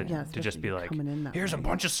 Espe- to just especially be like, coming in that here's a way.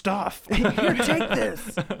 bunch of stuff. Here, take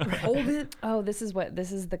this. Hold it. Oh, this is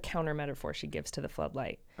the counter metaphor she gives to the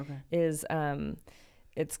floodlight. Okay. Is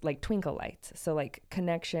it's like twinkle lights. So like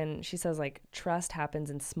connection, she says like trust happens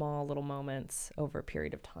in small little moments over a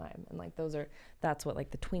period of time. And like that's what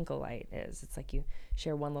like the twinkle light is. It's like you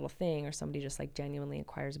share one little thing or somebody just like genuinely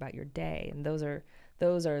inquires about your day. And those are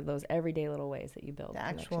those everyday little ways that you build The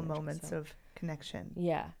actual connection. moments So- of connection.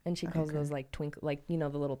 Yeah. And she calls those like twinkle, like, the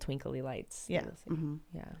little twinkly lights. Yeah. Mm-hmm.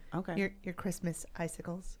 Yeah. Okay. Your Christmas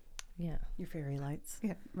icicles. Yeah. Your fairy lights.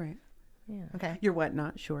 Yeah. Right. Yeah. Okay. Your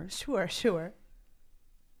whatnot. Sure. Sure.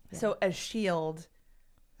 Yeah. So a shield,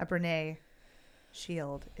 a Brene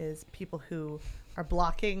shield, is people who are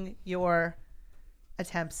blocking your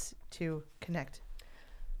attempts to connect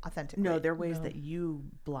authentically. No, there are ways that you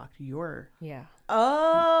blocked your Yeah.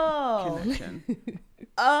 Oh. connection.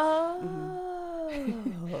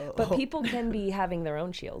 Oh. But people can be having their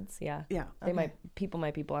own shields. Yeah. Yeah. People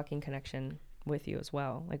might be blocking connection with you as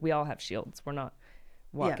well. Like we all have shields. We're not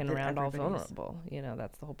walking that around all everybody's- vulnerable.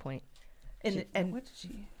 That's the whole point. And What did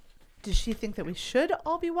she? does she think that we should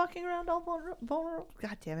all be walking around all vulnerable?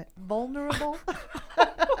 God damn it. Vulnerable?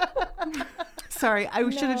 Sorry, I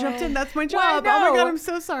should have jumped in. That's my Why, job. Oh my no. god, I'm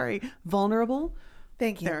so sorry. Vulnerable.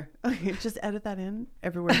 Thank you. There. Okay, just edit that in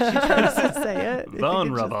everywhere she tries to say it. If you could just-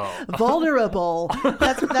 Vulnerable. Vulnerable.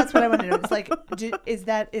 That's what I want to know. It's like, is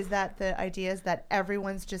that the idea? Is that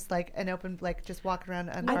everyone's just like an open, like just walking around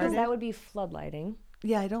I unguarded? guess that would be floodlighting.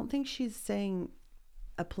 Yeah, I don't think she's saying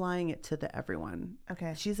applying it to the everyone.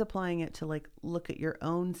 Okay. She's applying it to like look at your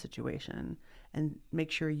own situation and make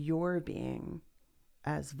sure you're being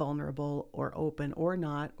as vulnerable or open or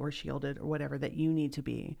not or shielded or whatever that you need to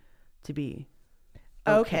be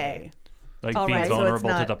Okay. Like All being right, so it's vulnerable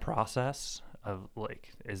to not- the process of like,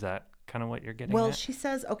 is that kind of what you're getting Well, at? she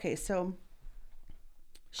says, okay, so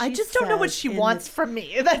I just don't know what says she in wants from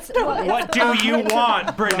me. That's What do you want,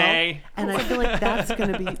 Brene? and I feel like that's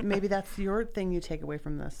going to be, maybe that's your thing you take away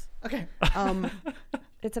from this. okay.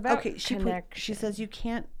 It's about Okay, connection. she says you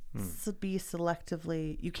can't be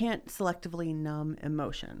selectively, you can't selectively numb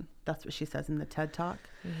emotion. That's what she says in the TED Talk.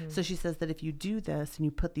 So she says that if you do this and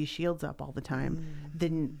you put these shields up all the time,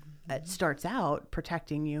 then it starts out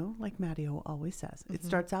protecting you, like Matteo always says. It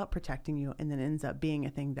starts out protecting you and then ends up being a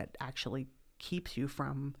thing that actually keeps you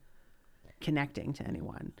from connecting to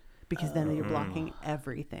anyone, because then you're blocking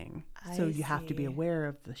everything. So you have to be aware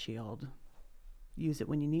of the shield. Use it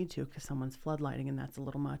when you need to, because someone's floodlighting and that's a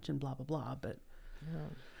little much and blah blah blah. But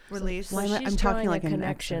Release. Well, she's I'm talking drawing like a an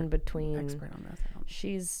connection between expert on this. I don't-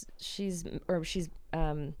 she's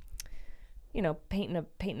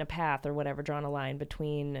painting a path or whatever, drawing a line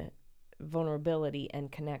between vulnerability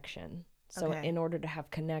and connection. So Okay. in order to have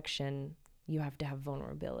connection, you have to have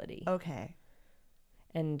vulnerability. Okay.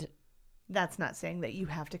 And That's not saying that you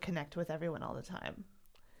have to connect with everyone all the time.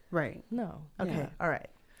 Right. no, Okay. Yeah. All right.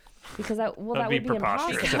 because that That'd would be be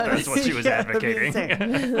preposterous impossible. if that's what she was Yeah, that'd be advocating.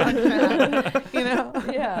 insane. You know?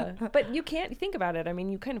 Yeah, but you can't think about it. I mean,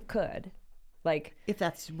 you kind of could, like. If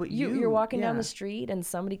that's what You're walking down yeah. the street and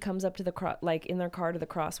somebody comes up to the like in their car to the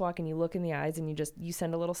crosswalk, and you look in the eyes and you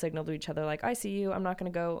send a little signal to each other like, I see you, I'm not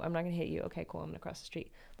gonna hit you, okay, cool, I'm gonna cross the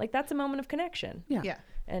street. Like, that's a moment of connection. Yeah. Yeah.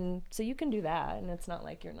 And so you can do that, and it's not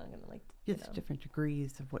like you're not gonna like, you It's know. different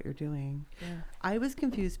degrees of what you're doing. Yeah. I was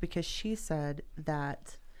confused because she said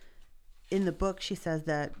that in the book, she says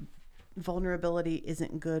that vulnerability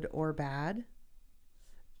isn't good or bad.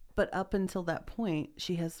 But up until that point,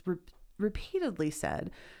 she has repeatedly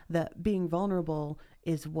said that being vulnerable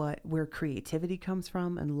is where creativity comes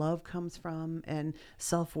from and love comes from and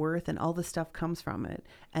self-worth and all this stuff comes from it.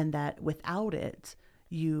 And that without it,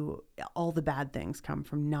 all the bad things come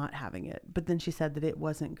from not having it. But then she said that it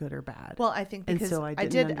wasn't good or bad. Well, I think And because so I I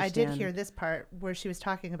didn't did hear understand. this part where she was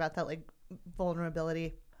talking about that, like,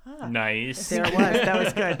 vulnerability Nice. There it was. That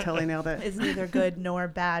was good. Totally nailed it. is neither good nor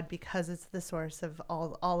bad because it's the source of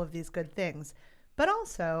all of these good things. But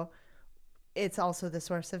also, it's also the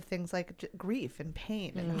source of things like grief and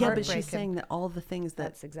pain and Yeah, heartbreak. but she's and- saying that all the things that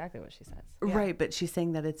That's exactly what she says. Yeah. right, but she's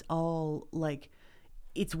saying that it's all like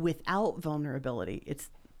it's without vulnerability. It's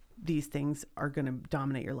these things are going to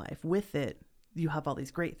dominate your life. With it, you have all these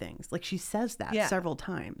great things. Like she says that Yeah. several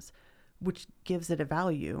times, which gives it a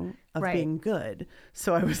value of Right. being good.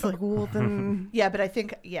 So I was like, well, then yeah, but I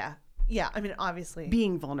think, yeah. I mean, obviously.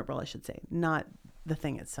 being vulnerable, I should say, not the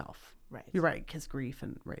thing itself. Right. You're right, because grief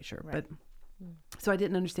and right, sure, Right. but. So I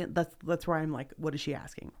didn't understand. That's where I'm like, what is she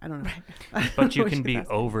asking? I don't know. But you What can she's be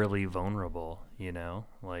asking. overly vulnerable, you know?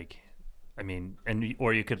 Like, I mean,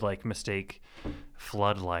 or you could like mistake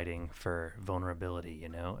floodlighting for vulnerability, you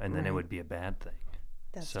know? And then it Right. would be a bad thing.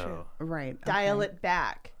 That's So, true. Right. Dial okay. it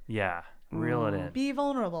back. yeah, reel it in. Be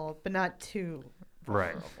vulnerable, but not too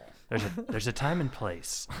Right. There's a time and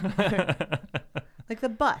place. like the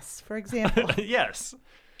bus, for example, Yes.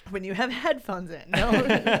 when you have headphones in. No.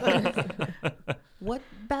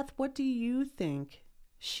 Beth, what do you think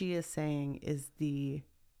she is saying is the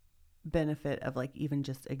benefit of like even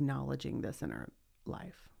just acknowledging this in her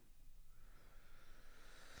life?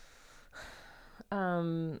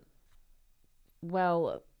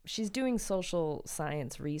 Well, she's doing social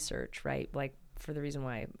science research, right? Like, for the reason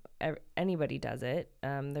why anybody does it.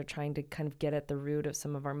 They're trying to kind of get at the root of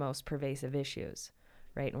some of our most pervasive issues,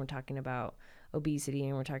 right? And we're talking about obesity,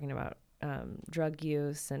 and we're talking about drug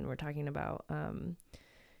use, and we're talking about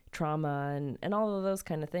trauma and all of those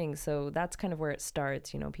kind of things. So that's kind of where it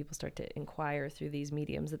starts. You know, people start to inquire through these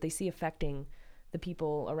mediums that they see affecting the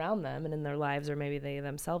people around them and in their lives, or maybe they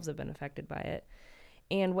themselves have been affected by it.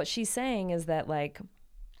 And what she's saying is that, like,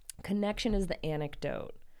 connection is the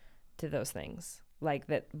antidote to those things. Like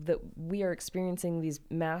that we are experiencing these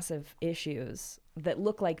massive issues that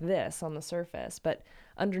look like this on the surface, but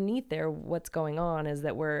underneath there, what's going on is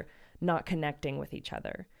that we're not connecting with each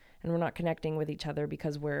other. And we're not connecting with each other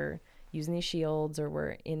because we're using these shields, or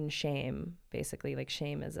we're in shame, basically. Like,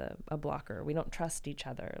 shame is a blocker. We don't trust each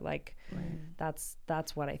other. Like, that's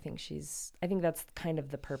what I think I think that's kind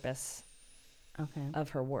of the purpose Okay.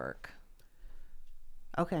 of her work.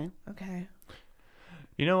 Okay. Okay.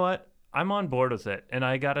 You know what? I'm on board with it. And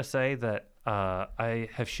I got to say that I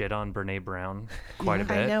have shit on Brene Brown quite a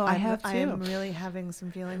bit. I know. I have I am too. really having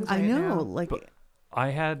some feelings. I right know. now. Like,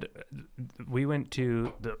 We went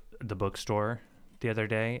to the bookstore the other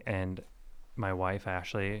day, and my wife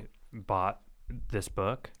Ashley bought this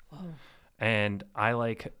book. And I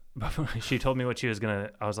like she told me what she was gonna.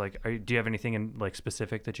 I was like, do you have anything in like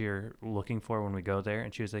specific that you're looking for when we go there?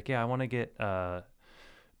 And she was like, yeah, I want to get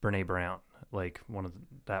Brene Brown, like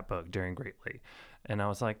that book, Daring Greatly. And I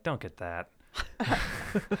was like, don't get that.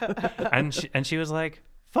 and she was like,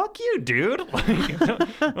 fuck you, dude.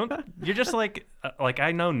 Like, you're just like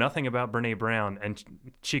I know nothing about Brene Brown. And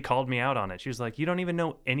she called me out on it. She was like, you don't even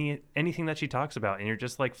know anything that she talks about. And you're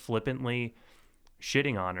just like flippantly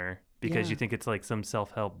shitting on her because you think it's like some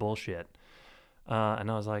self-help bullshit.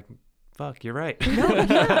 And I was like, fuck, you're right. No, yeah.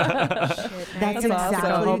 That's exactly.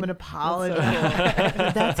 Go home and apologize.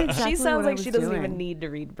 That's exactly. She sounds what like I she was doesn't doing. even need to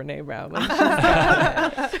read Brene Brown. Like, she's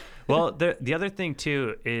got it. Well, the other thing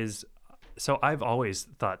too is, so I've always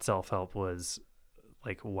thought self-help was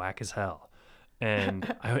like whack as hell.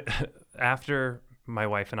 And after my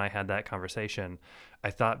wife and I had that conversation, I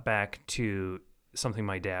thought back to something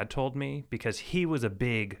my dad told me, because he was a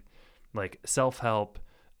big like self-help.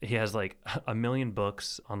 He has like a million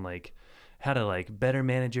books on like how to like better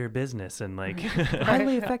manage your business and like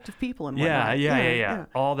highly effective people and whatnot. yeah,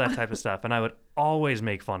 all that type of stuff. And I would always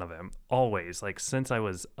make fun of him, always, like since I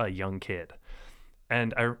was a young kid.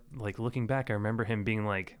 And I like looking back, I remember him being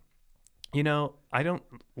like, you know, I don't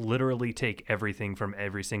literally take everything from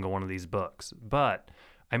every single one of these books, but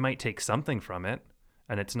I might take something from it,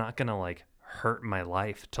 and it's not gonna like hurt my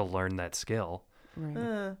life to learn that skill.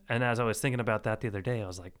 Right. And as I was thinking about that the other day, I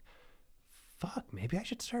was like, fuck, maybe I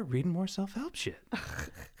should start reading more self-help shit.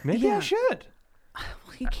 Maybe I should.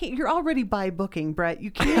 Well, you can't. You're already by booking, Brett.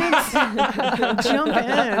 You can't jump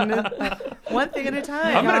in. One thing at a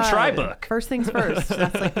time. I'm going to try God. book. First things first.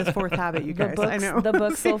 That's like this fourth habit, you guys. I know. The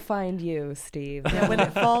books will find you, Steve. Yeah, when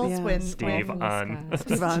it falls, Yeah. when Steve From the on.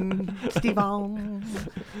 sky. Steven.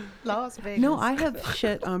 Las Vegas. No, I have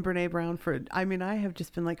shit on Brene Brown I have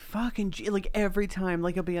just been like, fucking, like every time,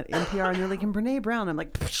 like I'll be at NPR and they're like, in Brene Brown, I'm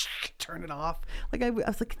like, turn it off. Like I was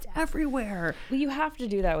like, it's everywhere. Well, you have to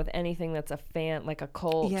do that with anything that's a fan, like a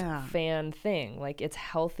cult Yeah. fan thing. Like, it's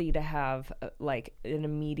healthy to have like an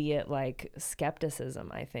immediate like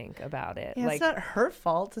skepticism, I think, about it. Yeah, like, it's not her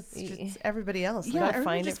fault. It's just everybody else. Yeah, Like, find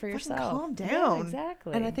everybody it just for fucking yourself. Calm Yeah, down.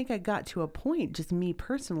 exactly. And I think I got to a point, just me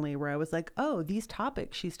personally, where I was like, oh, these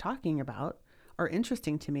topics she's talking about are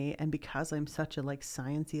interesting to me. And because I'm such a like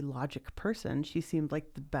sciencey logic person, she seemed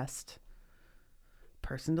like the best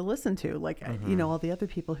person to listen to. Like, you know, all the other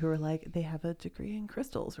people who are like, they have a degree in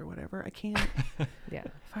crystals or whatever. I can't yeah.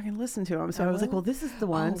 fucking listen to them. So I was like, well, this is the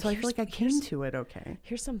one. Oh, So I feel like I came to it okay.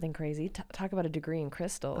 Here's something crazy. Talk about a degree in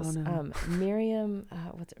crystals. Oh, no. Miriam,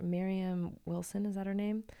 Miriam Wilson, is that her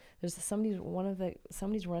name? There's somebody's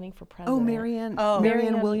running for president. Oh, Marianne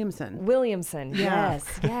Marianne Williamson. Williamson. Yeah.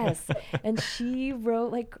 Yes. And she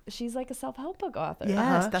wrote she's like a self-help book author.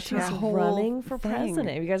 Yes, that's she's her whole running for thing. president.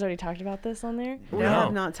 Have you guys already talked about this on there? We No.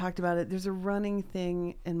 have not talked about it. There's a running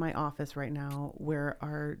thing in my office right now where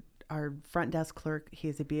our front desk clerk, he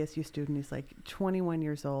is a BSU student. He's like 21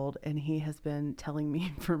 years old, and he has been telling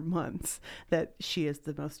me for months that she is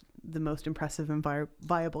the most impressive and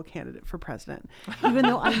viable candidate for president. Even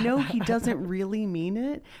though I know he doesn't really mean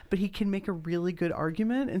it, but he can make a really good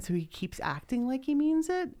argument, and so he keeps acting like he means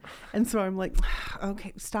it. And so I'm like,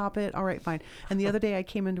 okay, stop it. All right, fine. And the other day I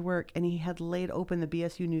came into work, and he had laid open the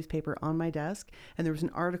BSU newspaper on my desk, and there was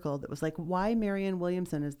an article that was like, why Marianne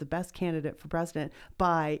Williamson is the best candidate for president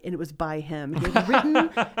and it was by him. He had written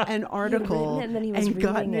an article and then he was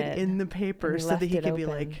gotten reading it it, in the paper and he so that left he it could be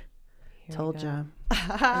open. like, Here told we go. ya.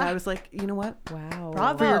 And I was like, you know what? Wow.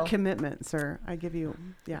 Bravo. For your commitment, sir. I give you,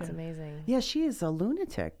 yeah. That's amazing. Yeah, she is a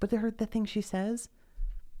lunatic, but the thing she says,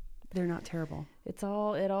 they're not terrible. It's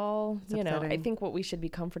all, It's you know, I upsetting. think what we should be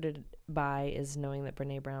comforted by is knowing that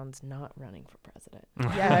Brene Brown's not running for president.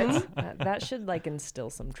 Yeah, that should like instill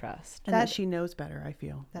some trust. And that she knows better, I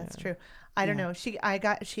feel. that's true. I don't know. She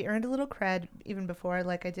earned a little cred even before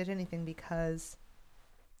like I did anything, because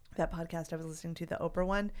that podcast I was listening to, the Oprah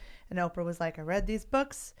one, and Oprah was like, I read these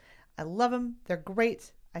books. I love them. They're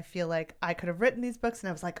great. I feel like I could have written these books. And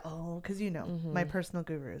I was like, oh, because you know, my personal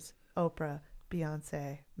gurus, Oprah,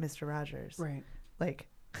 Beyonce, Mr. Rogers. Right. Like,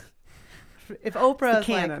 if Oprah The is like,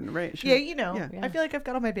 canon, right? Sure. yeah, you know, Yeah. I feel like I've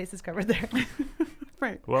got all my bases covered there.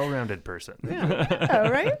 Right. Well-rounded person. Yeah,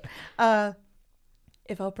 right?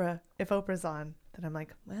 If Oprah's on, then I'm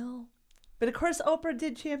like, well, but of course Oprah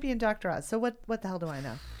did champion Dr. Oz. So what the hell do I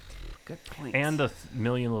know? Good point. And the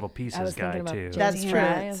Million Little I Pieces was guy, thinking about too. That's Josie true.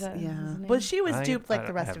 Rye, is that Yeah. his name? Well, she was I- duped like I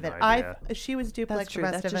the rest have of no it. idea. She was duped That's like true. the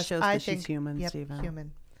rest That of just us. shows I that she's think human, yep, Stephen.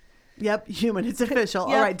 human. Yep, human. It's official.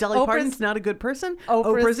 Yeah, All right, Dolly Oprah's- Parton's not a good person.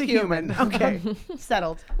 Oprah's a human. Okay.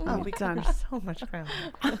 Settled. Oh, we Done. covered so much ground.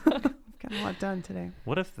 Got a lot done today.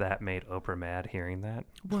 What if that made Oprah mad hearing that?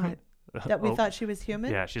 What? That we Oh, thought she was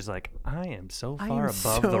human. Yeah, she's like, I am so I far am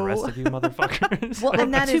above the rest so- of you motherfuckers. Well,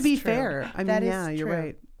 and that to is be true. fair, I mean, That is yeah, you're true.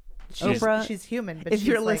 right. Oprah, she's human, but if she's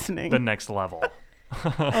you're like, listening, The next level.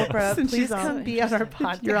 Oprah, Since please she's on- come be on our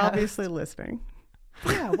podcast. you're obviously listening.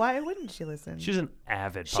 Yeah, why wouldn't she listen? She's an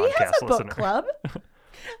avid She podcast has a book listener. club.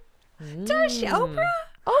 Does she, Oprah?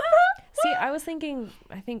 See, I was thinking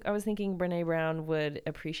Brene Brown would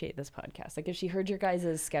appreciate this podcast. Like if she heard your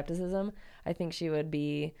guys' skepticism, I think she would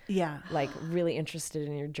be Yeah. like really interested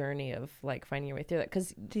in your journey of like finding your way through that. Because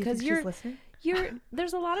Do you think she's listening?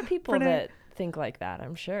 there's a lot of people Brene. that think like that,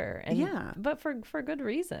 I'm sure. And Yeah. but for good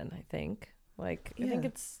reason, I think. Like I think Yeah.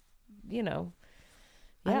 it's, you know,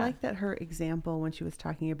 I yeah. like that her example when she was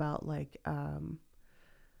talking about like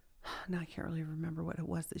now I can't really remember what it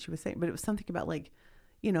was that she was saying, but it was something about like,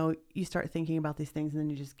 you know, you start thinking about these things and then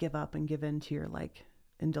you just give up and give in to your like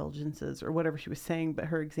indulgences or whatever she was saying. But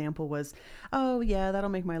her example was, oh yeah,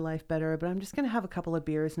 that'll make my life better, but I'm just gonna have a couple of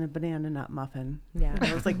beers and a banana nut muffin. Yeah. And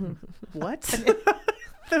I was like, what?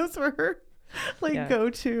 Those were her like Yeah.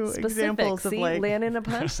 go-to Specific. examples of See, like land in a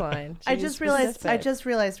punchline. I She's just realized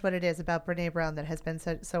specific. what it is about Brene Brown that has been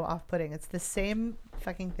so off-putting. It's the same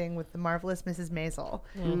fucking thing with The Marvelous Mrs. Maisel.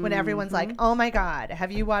 When everyone's like, "Oh my god,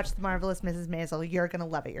 have you watched The Marvelous Mrs. Maisel? You're going to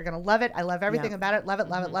love it. You're going to love it. I love everything Yeah. about it. Love it,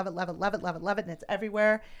 love it, love it, love it, love it, love it, love it." And it's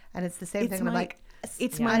everywhere and it's the same thing. And I'm like,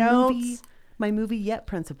 it's I my don't- my movie yet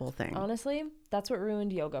principle thing. Honestly, that's what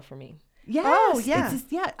ruined yoga for me. Yes. Oh, yeah. It's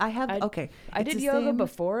just, yeah. I have. I- okay. I It's did the yoga same-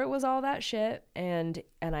 before it was all that shit, and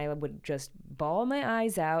I would just bawl my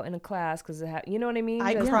eyes out in a class because you know what I mean.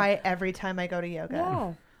 I Just- cry every time I go to yoga.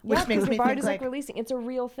 Yeah. Which Yeah, makes 'cause me the body think, is like like- releasing. It's a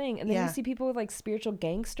real thing, and then Yeah. you see people with like spiritual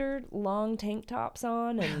gangster long tank tops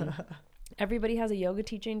on, and everybody has a yoga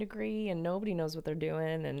teaching degree, and nobody knows what they're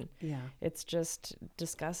doing, and Yeah. it's just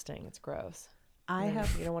disgusting. It's gross. I And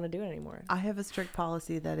have. you don't want to do it anymore. I have a strict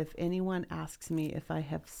policy that if anyone asks me if I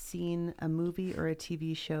have seen a movie or a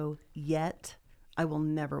TV show yet, I will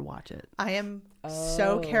never watch it. I am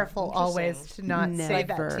so Oh, careful always interesting. to not say that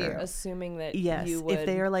Never. to you. Assuming that Yes. you would. If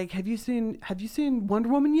they are like, have you seen Wonder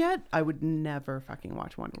Woman yet? I would never fucking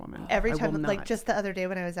watch Wonder Woman. Every I time, will like not. just the other day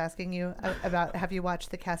when I was asking you about have you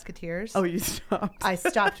watched The Casketeers? Oh, you stopped. I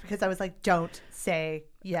stopped because I was like, don't say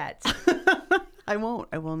yet. I won't.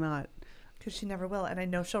 I will not. Because she never will. And I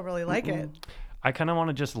know she'll really like it. I kind of want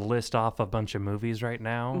to just list off a bunch of movies right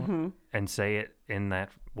now and say it in that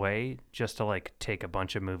way, just to like take a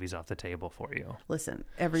bunch of movies off the table for you. Listen,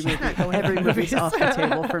 every movie's off the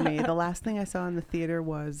table for me. The last thing I saw in the theater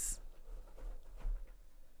was,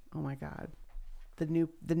 oh my god,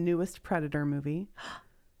 the newest Predator movie,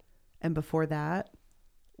 and before that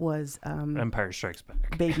was Empire Strikes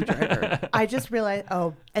Back. Baby Driver, I just realized,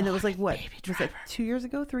 and it was like what? It was like 2 years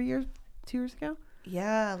ago, 3 years, 2 years ago.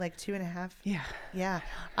 yeah, like 2.5. Yeah. Yeah.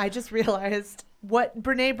 I just realized what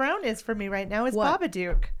Brene Brown is for me right now is What?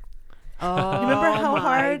 Babadook. Oh, Remember how my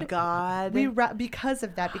hard God. Because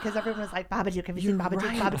of that, because everyone was like, Babadook, have you seen You're Babadook,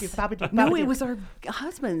 right. Babadook, Babadook, No, it Babadook?" was our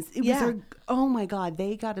husbands. It Yeah. was our. Oh my God,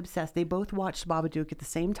 they got obsessed. They both watched Babadook at the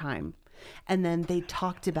same time, and then they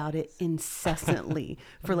talked about it incessantly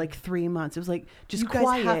for like 3 months. It was like just You guys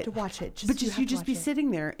quiet. have to watch it. but have you to just watch be it.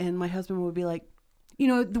 sitting there, and my husband would be like, you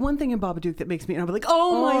know, the one thing in Babadook that makes me, and I'll be like,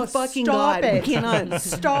 oh my fucking stop God, it. we cannot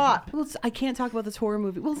Stop. Well, I can't talk about this horror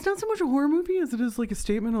movie. Well, it's not so much a horror movie as it is like a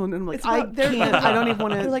statement on. And I'm like, It's I about- they're- can't. I don't even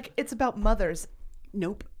want They're to. like, it's about mothers.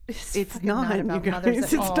 Nope. It's It's fucking not. about You mothers guys.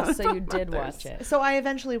 at It's all. not. So you did watch it. So I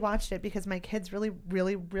eventually watched it because my kids really,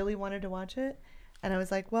 really, really wanted to watch it. And I was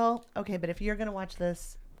like, well, okay, but if you're going to watch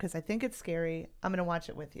this, because I think it's scary, I'm going to watch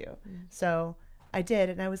it with you. So I did.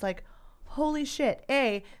 And I was like, holy shit.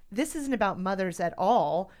 A, this isn't about mothers at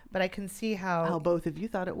all, but I can see How both of you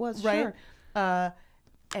thought it was. right? Sure.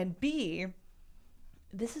 And B,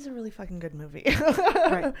 this is a really fucking good movie.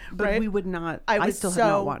 Right. But Right? we would not. I was still so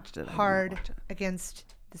have not watched it. I have not hard watched it. against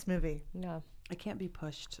this movie. No. I can't be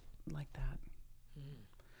pushed like that.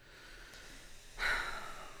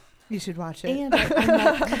 You should watch it. And I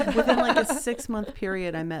met, within like a 6-month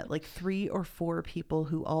period, I met like 3 or 4 people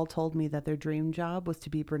who all told me that their dream job was to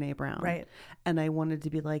be Brene Brown. Right. And I wanted to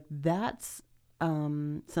be like, that's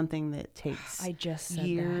something that takes I just said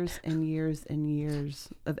years and years and years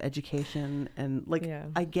of education. And like, Yeah.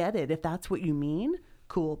 I get it. If that's what you mean,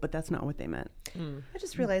 cool. But that's not what they meant. I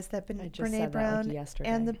just realized that I just Brene said that, like, Brown yesterday.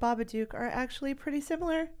 and the Babadook are actually pretty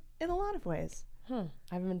similar in a lot of ways.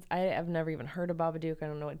 I've never even heard of Babadook. I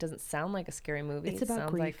don't know. It doesn't sound like a scary movie. It's It about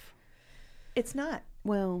sounds grief. like It's not.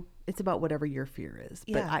 Well, it's about whatever your fear is.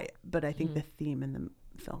 Yeah. But I think the theme in the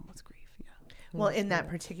film was grief. Yeah. Well, in that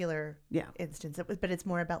particular Yeah. instance, it was, but it's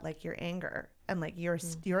more about like your anger and like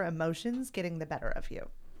your emotions getting the better of you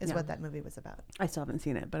is Yeah. what that movie was about. I still haven't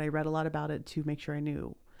seen it, but I read a lot about it to make sure I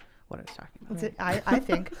knew what I was talking about. That's it.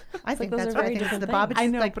 I think those that's are what I very think. It's the different Babadook. things. I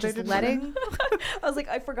know, like but I just didn't letting. I was like,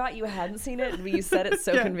 I forgot you hadn't seen it, but you said it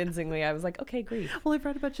so Yeah. convincingly. I was like, okay, great. Well, I've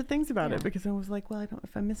read a bunch of things about it because I was like, well, I don't.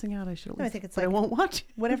 If I'm missing out, I should at No, I least. think it's but I like- won't watch it.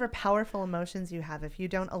 Whatever powerful emotions you have, if you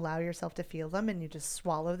don't allow yourself to feel them and you just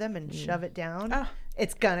swallow them and shove it down, Ah.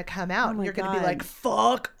 it's gonna come out. Oh my You're gonna be God. like,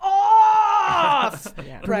 "Fuck off!"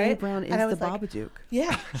 Yeah. Brene Right? Brown is And I the was like, Babadook.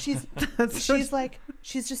 Yeah, she's so- like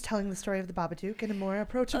she's just telling the story of the Babadook in a more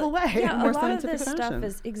approachable way. Yeah, more a lot of scientific this stuff fashion.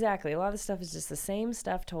 is exactly. A lot of this stuff is just the same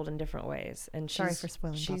stuff told in different ways. And she's, Sorry for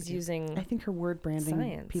spoiling She's Babadook. using, I think her word branding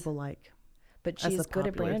Science. people like. but that's she's a good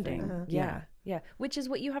at popular branding. thing. Yeah, yeah. Which is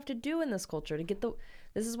what you have to do in this culture to get the.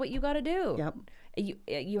 This is what you got to do. Yep.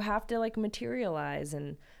 You have to like materialize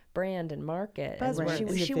and brand and market. And Buzzwords. she, And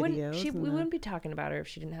the she wouldn't. videos She, and we the- wouldn't be talking about her if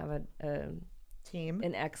she didn't have Team.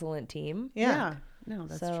 an excellent team. Yeah. No,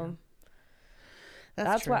 that's so true.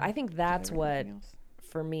 that's true. what I think. That's what Everything else.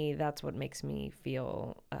 for me. That's what makes me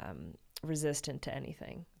feel resistant to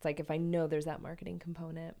anything. It's like if I know there's that marketing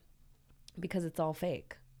component because it's all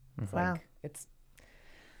fake. It's Wow. like it's.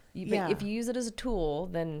 But Yeah. if you use it as a tool,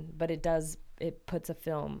 then it puts a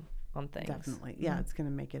film on things. Definitely. Yeah, it's going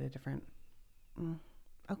to make it a different.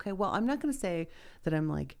 Okay, well, I'm not going to say that I'm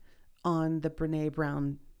like on the Brene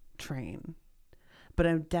Brown train, but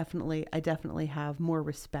I definitely have more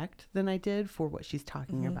respect than I did for what she's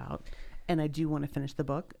talking about. And I do want to finish the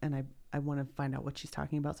book, and I want to find out what she's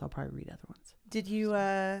talking about, so I'll probably read other ones. Did you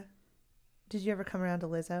ever come around to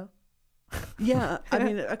Lizzo? Yeah, I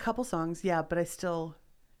mean, a couple songs, yeah, but it still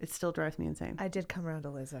drives me insane. I did come around to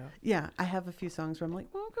Lizzo. Yeah, I have a few songs where I'm like,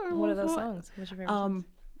 okay. What are well, those songs? What's your favorite?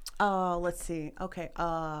 Let's see. Okay,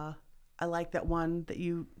 I like that one that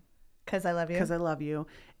you, Cause I love you. because I love you,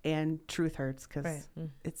 and Truth Hurts because Right.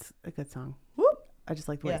 it's a good song. Whoop. I just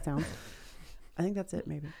like the way Yeah. it sounds. I think that's it,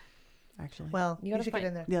 maybe. Actually, Well, You you, gotta should find- get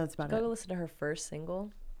in there. yeah, that's about Go it. listen to her first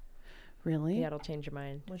single. Really? Yeah, it'll change your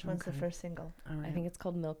mind. Which one's the Okay. first single? All right. I think it's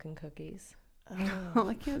called Milk and Cookies. Oh,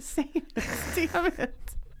 I can't sing it. Damn it.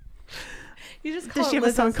 You just Does she have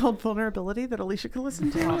a song called Vulnerability that Alicia could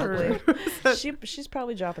listen to? Probably. Or- She's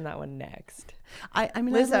probably dropping that one next. I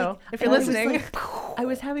mean, Lizzo, if you're I was listening. like- I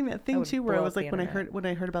was having that thing would too, where I blow was up the like, when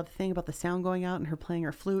I heard about the thing about the sound going out and her playing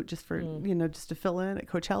her flute just for just to fill in at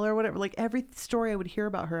Coachella or whatever. Like every story I would hear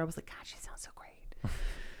about her, I was like, God, she sounds so great.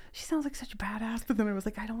 She sounds like such a badass. But then I was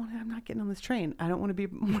like, I'm not getting on this train. I don't want to be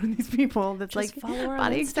one of these people that's Just like follow her on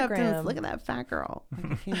body acceptance. Instagram. Look at that fat girl.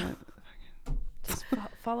 Like, I can't. Just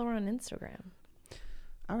follow her on Instagram.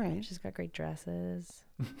 All right. She's got great dresses.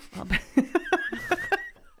 I'll-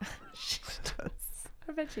 she does.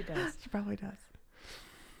 I bet she does. She probably does.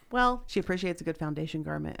 Well, She appreciates a good foundation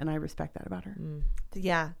garment, and I respect that about her.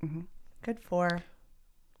 yeah. Mhm. Good for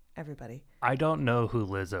everybody. I don't know who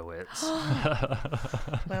Lizzo is.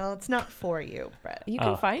 Well, it's not for you, Brett. You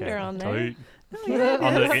can find her on there. Tight. Yeah,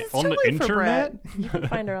 On the it's on the totally for Brett. internet. You can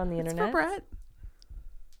find her on the It's internet. for Brett.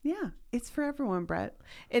 Yeah, it's for everyone, Brett.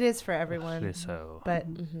 It is for everyone. Lizzo. But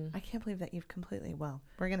I can't believe that you've completely. Well,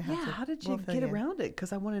 we're gonna have Yeah, to. how did we'll you fill get in. around it?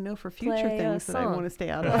 Because I want to know for future Play a things that I song. want to stay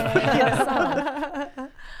out of.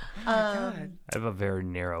 I have a very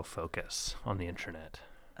narrow focus on the internet.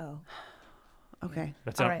 Oh, Okay.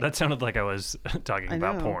 All right. That sounded like I was talking I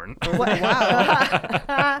about know. porn. what,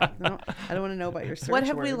 wow. No, I don't want to know about your search What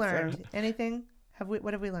have we words or- learned? Anything?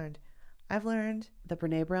 What have we learned? I've learned. That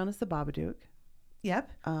Brene Brown is the Babadook.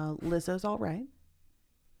 Yep. Lizzo's all right.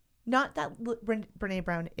 Not that Brene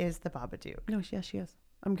Brown is the Babadook. No, yes, she is.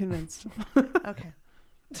 I'm convinced. Okay.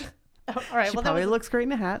 All right. She Well, that probably was looks great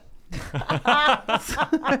in a hat.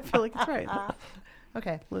 I feel like it's right.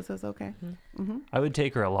 okay. Lizzo's okay. I would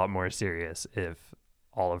take her a lot more serious if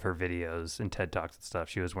all of her videos and TED Talks and stuff,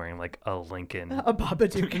 she was wearing like a Lincoln A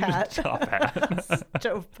Babadook hat. top hat.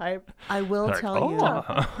 Stovepipe. I will Like,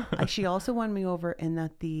 tell you. She also won me over in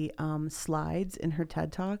that the slides in her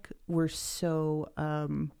TED Talk were so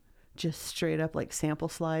just straight up like sample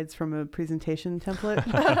slides from a presentation template,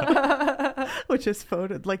 which is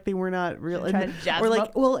photoed like they were not real. Try And, to jazz or them like,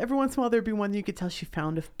 up. well, every once in a while there'd be one you could tell she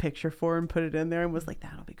found a picture for and put it in there and was like,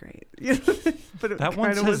 "That'll be great." But it That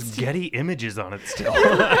one kinda says was- Getty Images on it still.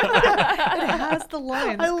 It has the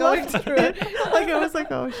lines I going loved through it. it. Like I was like,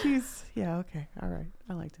 "Oh, she's yeah, okay, all right."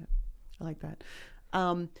 I liked it. I like that.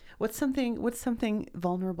 What's something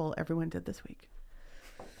vulnerable everyone did this week?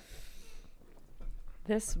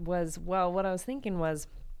 This was, well, what I was thinking was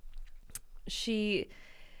she,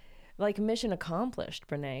 like, mission accomplished,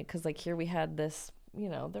 Brene, because, like, here we had this, you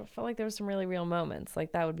know, there felt like there were some really real moments.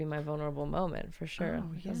 Like, that would be my vulnerable moment for sure. Oh,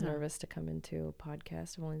 I was yeah. nervous to come into a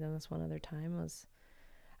podcast. I've only done this one other time.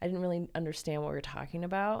 I didn't really understand what we were talking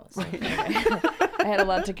about. So I had a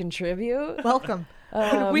lot to contribute. Welcome.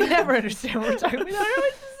 We never understand what we're talking about. We don't know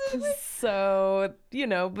what this is. So,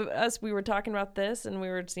 but we were talking about this, and we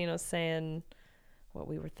were, saying what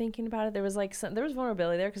we were thinking about it. There was there was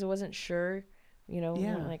vulnerability there because I wasn't sure, we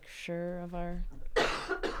weren't sure of our,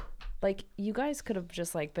 you guys could have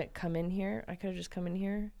just come in here. I could have just come in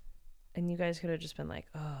here, and you guys could have just been like,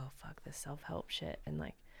 oh, fuck this self-help shit. And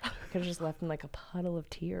could have just left in a puddle of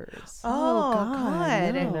tears. Oh,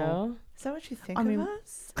 God. No. Is that what you think I mean, of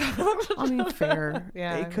us? I mean, fair.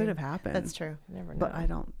 Yeah, it could have happened. That's true. Never know. But I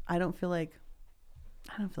don't feel like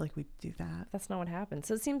we do that. That's not what happened.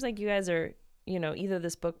 So it seems like you guys are, either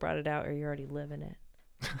this book brought it out or you're already living it.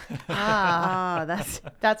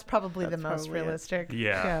 That's probably the most probably it. realistic.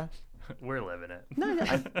 Yeah. We're living it. No,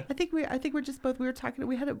 I think we're just both. We were talking.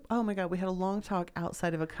 We had a long talk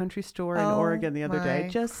outside of a country store in Oregon the other day.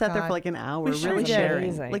 Just sat there for an hour, really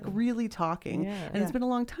sharing, really talking. Yeah. And it's been a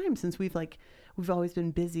long time since we've always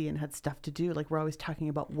been busy and had stuff to do. We're always talking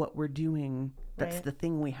about what we're doing. That's the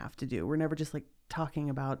thing we have to do. We're never just talking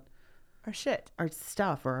about our shit, our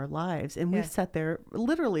stuff, or our lives. And we've sat there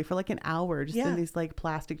literally for an hour just in these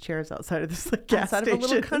plastic chairs outside of this gas outside station. of a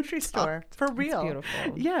little country store for real. It's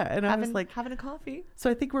beautiful. Yeah, and I was having a coffee.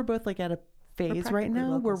 So I think we're both at a phase right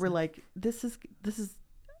now where we're this is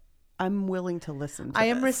I'm willing to listen to I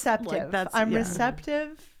am this. receptive. I'm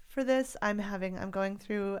receptive for this. I'm going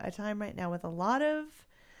through a time right now with a lot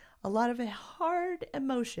of hard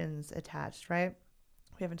emotions attached, right?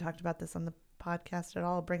 We haven't talked about this on the podcast at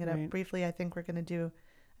all. I'll bring it up briefly. I think we're going to do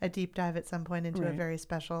a deep dive at some point into a very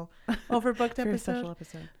special overbooked episode.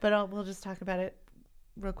 But we'll just talk about it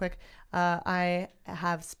real quick. I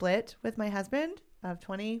have split with my husband of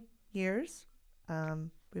 20 years.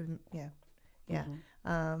 And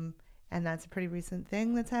that's a pretty recent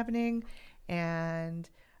thing that's happening. And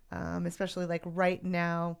especially right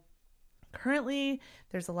now, currently,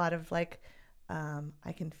 there's a lot of I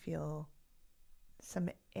can feel some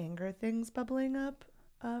anger things bubbling up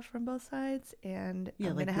from both sides, and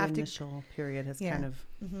I'm gonna have the initial period has kind of.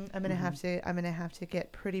 Mm-hmm. I'm gonna have to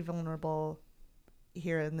get pretty vulnerable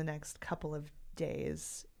here in the next couple of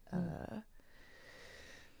days. And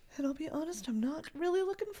I'll be honest, I'm not really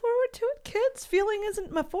looking forward to it. Kids, feeling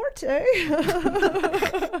isn't my forte.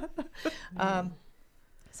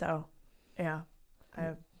 So, yeah.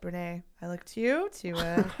 Brene, I look to you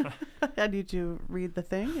to... I need to read the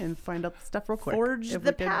thing and find out the stuff real quick. Forge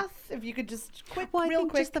the path. If you could just I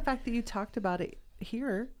think just the fact that you talked about it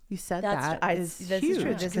here, you said is huge.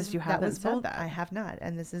 True. Because you haven't said that. I have not.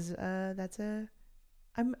 And this is,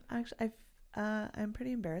 I'm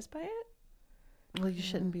pretty embarrassed by it. Well, you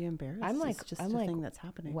shouldn't be embarrassed. It's just a thing that's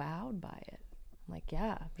happening. Wowed by it. I'm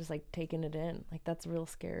just taking it in. That's a real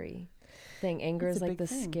scary thing. Anger is the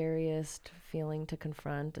scariest feeling to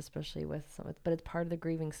confront, especially with some. But it's part of the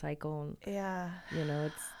grieving cycle.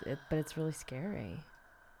 And, but it's really scary.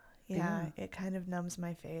 Yeah, it kind of numbs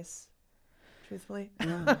my face, truthfully.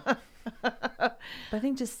 Yeah. But I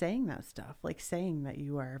think just saying that stuff, saying that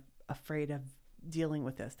you are afraid of dealing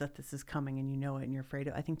with this, that this is coming, and and you're afraid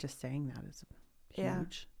of. I think just saying that is huge. Yeah.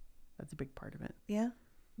 That's a big part of it. Yeah.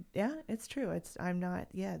 Yeah, it's true. I'm not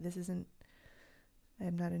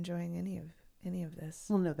enjoying any of this.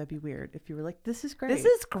 Well, no, that'd be weird if you were like, this is great. This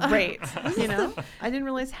is great. I didn't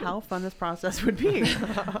realize how fun this process would be.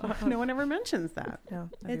 No one ever mentions that. No,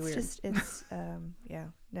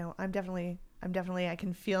 no, I'm definitely, I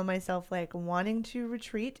can feel myself wanting to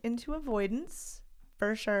retreat into avoidance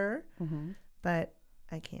for sure, but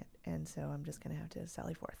I can't. And so I'm just going to have to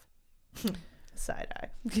sally forth. Side eye.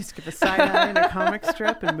 Just give a side eye and a comic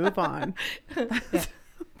strip and move on.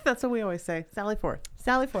 That's what we always say. Sally forth.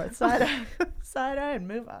 Sally forth. Side eye. Side eye and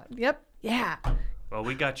move on. Yep. Yeah. Well,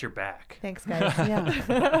 we got your back. Thanks, guys.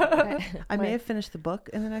 Yeah. I may have finished the book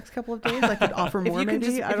in the next couple of days. I could offer more,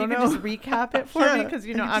 maybe. I don't know. If you could just recap it for me, because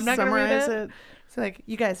I'm not going to read it. So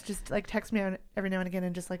you guys just text me every now and again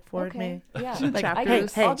and just forward me. Yeah.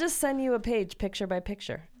 I'll just send you a page, picture by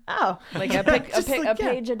picture. Oh, a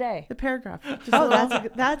page a day. The paragraph.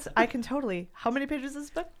 That's I can totally. How many pages is this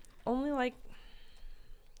book? Only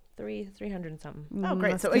 300 and something. Oh,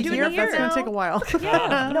 great. So a year. That's going to take a while.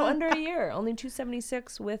 Yeah. No, under a year. Only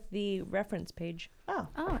 276 with the reference page. Oh.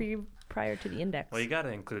 Prior to the index. Well, you got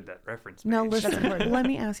to include that reference page. Now listen, let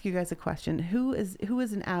me ask you guys a question. Who is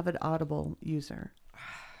an avid Audible user?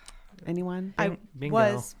 Anyone? I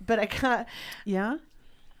was, but I got. Yeah.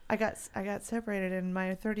 I got separated in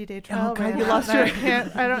my 30-day trial. Oh God, you lost your.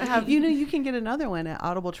 I don't have. You can get another one at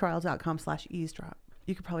audibletrial.com/eavesdrop.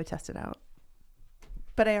 You could probably test it out.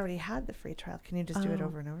 But I already had the free trial. Can you just do it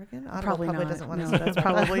over and over again? Audible probably not. Doesn't want no, to. that's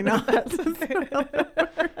probably not.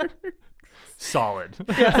 Solid.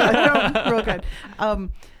 Real good.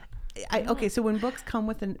 Okay, so when books come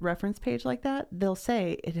with a reference page like that, they'll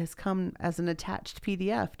say it has come as an attached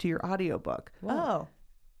PDF to your audiobook. Oh.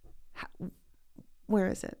 Where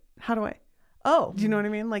is it? How do I? Oh. Do you know what I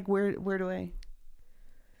mean? Like where do I?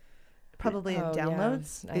 Probably in Oh, yeah.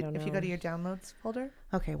 downloads. I don't If you know. go to your downloads folder.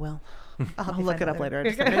 Okay, well, I'll I'll look it up later. I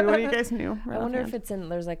just thought maybe one of you guys knew. I wonder if it's in.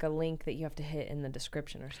 There's like a link that you have to hit in the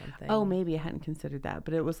description or something. Oh, maybe I hadn't considered that,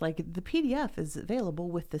 but it was like the PDF is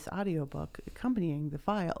available with this audiobook accompanying the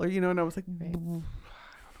file, or and I was like, Right. I don't know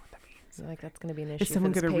what that means. So, like that's going to be an issue. Is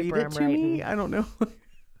someone going going to to read it to me? I don't know.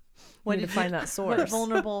 What did you find that source? What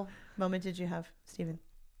vulnerable moment did you have, Stephen?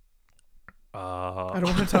 I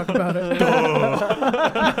don't want to talk about it.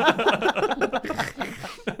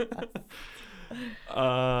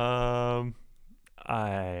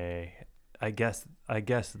 I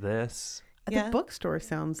guess this. Yeah. The bookstore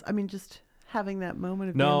sounds. I mean, just having that moment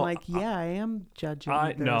of No, being like, yeah, I am judging.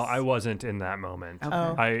 No, this. I wasn't in that moment. Okay.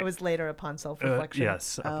 Oh, I- it was later upon self-reflection.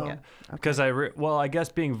 Yes. Oh, Yeah. Because I guess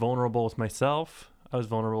being vulnerable with myself, I was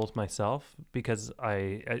vulnerable with myself because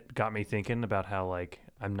it got me thinking about how like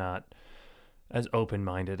I'm not as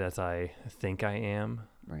open-minded as I think I am,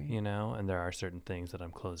 right. and there are certain things that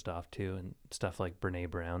I'm closed off to, and stuff like Brene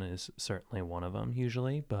Brown is certainly one of them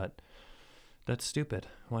usually, but that's stupid.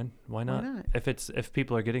 Why not? not? If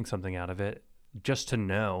people are getting something out of it, just to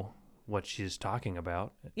know what she's talking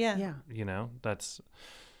about, Yeah. Yeah. that's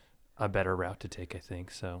a better route to take, I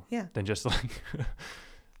think. So Yeah. than just like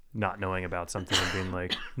not knowing about something and being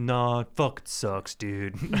like, nah, fuck, it sucks,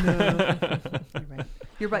 dude. You're right.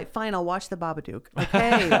 You're right. Fine, I'll watch the Babadook.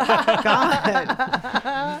 Okay.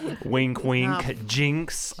 God. Wink, wink, No.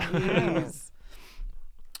 jinx. Jeez.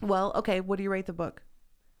 Well, okay. What do you rate the book?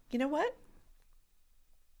 You know what?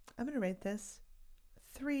 I'm going to rate this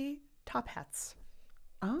 3 top hats.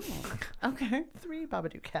 Oh, okay. 3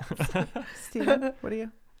 Babadook hats. Steven, what do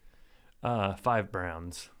you? 5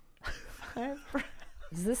 browns. 5.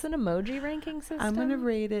 Is this an emoji ranking system? I'm gonna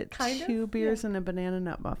rate it Kind of, 2 beers and a banana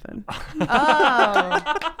nut muffin. Oh.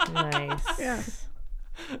 Nice. Yeah.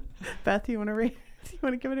 Beth, you want to rate? You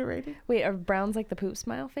want to give it a rating? Wait, are browns like the poop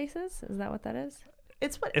smile faces? Is that what that is?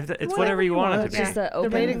 It's what It's whatever you want it to It's be. just the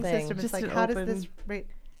open rating thing. system is Just like, an how does open- this rate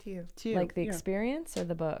to you? Like the Yeah. experience or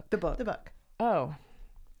the book? The book. The book. Oh,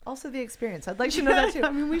 Also the experience. I'd like to know that too. I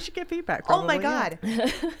mean, we should get feedback. Oh my probably, yeah.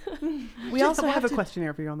 God. We also We'll have a to,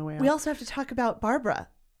 questionnaire for you on the way out. we also have to talk about Barbara.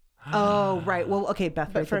 Oh, right. Well, okay, Beth.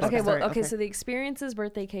 But rate the first- book. okay. Well, Sorry, okay. So the experience is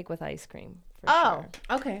birthday cake with ice cream. For Oh.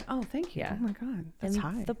 sure. okay. Oh, thank you. Yeah. Oh my God, that's And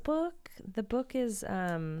high. the book is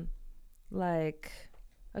like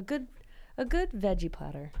a good veggie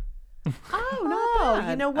platter. Oh, not bad.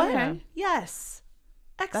 You know what? Okay. Yes.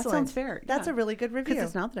 Excellent. That sounds fair. That's yeah. a really good review. Because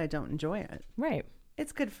it's not that I don't enjoy it. Right.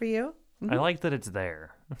 It's good for you. I like that it's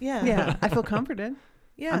there. Yeah. Yeah, I feel comforted.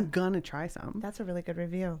 Yeah. I'm gonna try some. That's a really good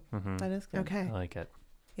review. That is good. Okay. I like it.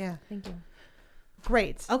 Yeah. Thank you.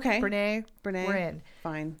 Great. Okay. Brene, Brene, we're in.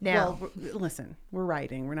 Fine. Now. Well, listen, we're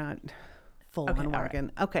writing. We're not full Okay, on all right.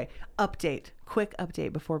 wagon. Okay. Update. Quick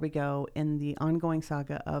update before we go in the ongoing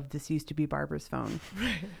saga of This Used to Be Barbara's Phone.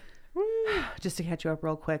 Just to catch you up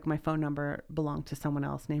real quick, my phone number belonged to someone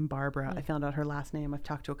else named Barbara. I found out her last name. I've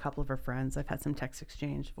talked to a couple of her friends. I've had some text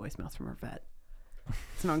exchange, voicemails from her vet.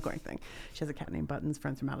 It's an ongoing thing. She has a cat named Buttons,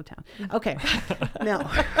 friends from out of town. Okay. Now,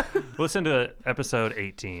 Listen to episode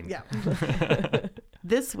 18. yeah.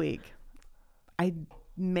 This week, I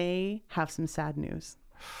may have some sad news.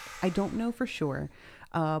 I don't know for sure,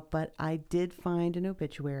 but I did find an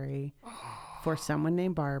obituary for someone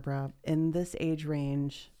named Barbara in this age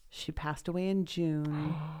range. She passed away in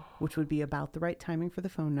June, which would be about the right timing for the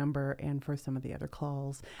phone number and for some of the other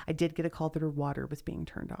calls. I did get a call that her water was being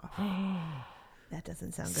turned off. That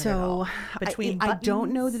doesn't sound good at all. So Between I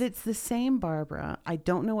don't know that Buttons- it's the same Barbara. I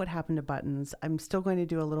don't know what happened to Buttons. I'm still going to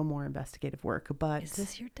do a little more investigative work, but Is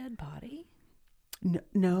this your dead body?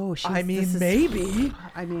 no. I mean, maybe.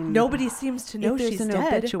 I mean, Nobody seems to know if there's she's an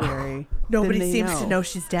dead. obituary, Nobody then they seems to know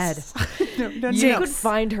she's dead. no, You could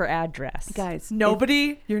find her address. guys.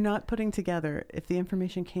 Nobody. You're not putting together. If the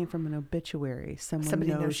information came from an obituary,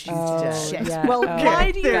 Somebody knows she's Oh, dead. Shit. yeah. Well, Oh,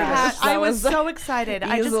 why do you there it have? is. I That was was so excited.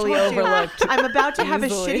 I just told easily you overlooked. I'm about to have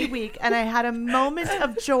Easily. a shitty week, and I had a moment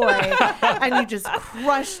of joy, and you just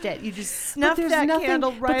crushed it. You just snuffed that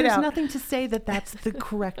candle but right there's out. nothing to say that that's the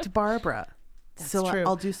correct Barbara. So true.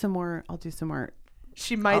 I'll do some more.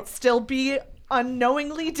 She might still be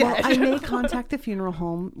unknowingly Well, dead. I may contact the funeral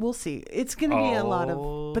home. We'll see. It's going to be a lot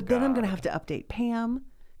of, but then I'm going to have to update Pam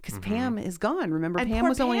because Pam is gone. Remember, And Pam poor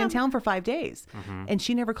was only in Pam. town for 5 days, and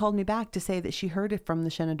she never called me back to say that she heard it from the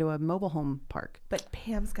Shenandoah Mobile Home Park. But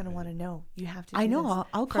Pam's gonna want to know. You have to. I do know. this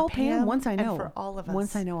I'll for call Pam once I and know. for all of us.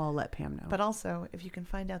 Once I know, I'll let Pam know. But also, if you can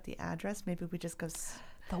find out the address, maybe we just go.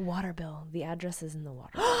 The water bill. The address is in the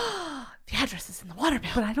water. The address is in the water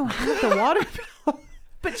bill. But I don't have the water bill.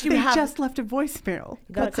 But you They have. just left a voicemail.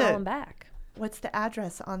 You gotta That's call it. them back. What's the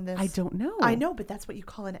address on this? I don't know. I know, but that's what you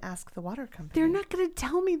call an ask the water company. They're not going to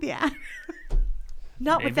tell me the address.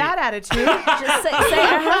 Not Maybe. with that attitude. Just say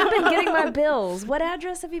I haven't been getting my bills. What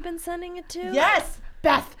address have you been sending it to? Yes,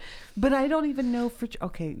 Beth. But I don't even know for.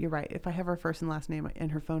 Okay, you're right. If I have her first and last name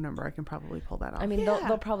and her phone number, I can probably pull that off. I mean, Yeah.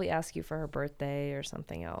 they'll probably ask you for her birthday or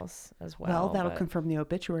something else as well. well, that'll but- confirm the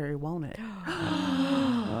obituary, won't it?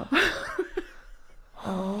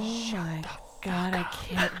 Oh my God, I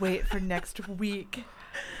can't wait for next week.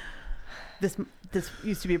 This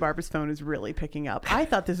used to be Barbara's phone is really picking up. I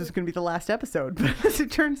thought this was going to be the last episode, but as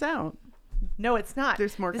it turns out, No, it's not.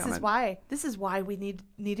 There's more This coming. is why we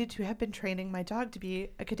needed to have been training my dog to be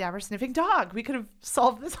a cadaver sniffing dog. We could have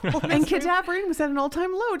solved this whole and mystery. cadaverine was at an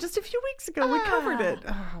all-time low just a few weeks ago. We covered it.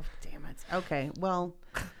 Oh, damn it. Okay, well,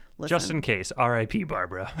 listen. Just in case, R.I.P.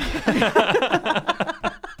 Barbara.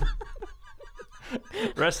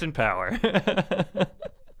 Rest in power.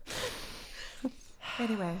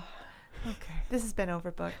 Anyway, Okay. this has been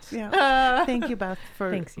overbooked. Yeah. Thank you, Beth,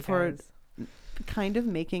 Thanks, you for guys. kind of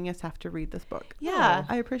making us have to read this book. Yeah.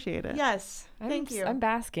 I appreciate it. Yes. Thank you. I'm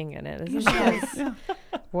basking in it. This Yes. is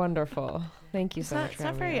wonderful. Thank you It's so not, much it's for not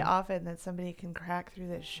having very me on. often that somebody can crack through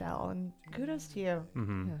this shell, and kudos to you.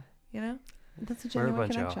 hmm Yeah. You know? That's a We're a genuine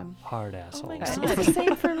bunch connection. of hard my assholes. God. It's the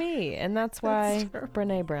same for me, and that's why true.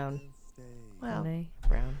 Brene Brown. Wow. Brene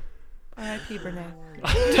Brown. R.I.P. Brene.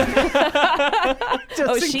 Just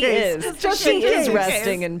Oh, in she case. is. Just She in is case.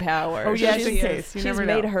 resting in power. Oh, yes, she's, in case. You she's never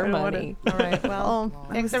made know. her I don't wanna- money. All right. Well, Oh,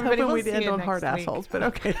 I thanks, was everybody. hoping We'll we'd see end you on hard next week. assholes, but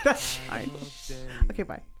okay, that's fine. Okay,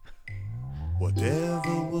 bye.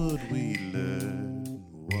 Whatever would we learn?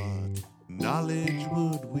 What knowledge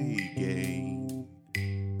would we gain?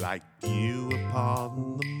 Like dew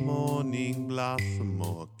upon the morning blossom,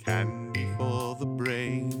 or candy for the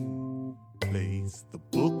brain. Place the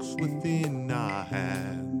books within our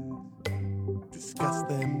hands, discuss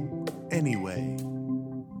them anyway.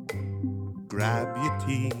 Grab your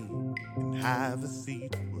tea and have a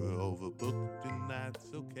seat. We're overbooked and that's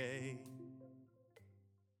okay.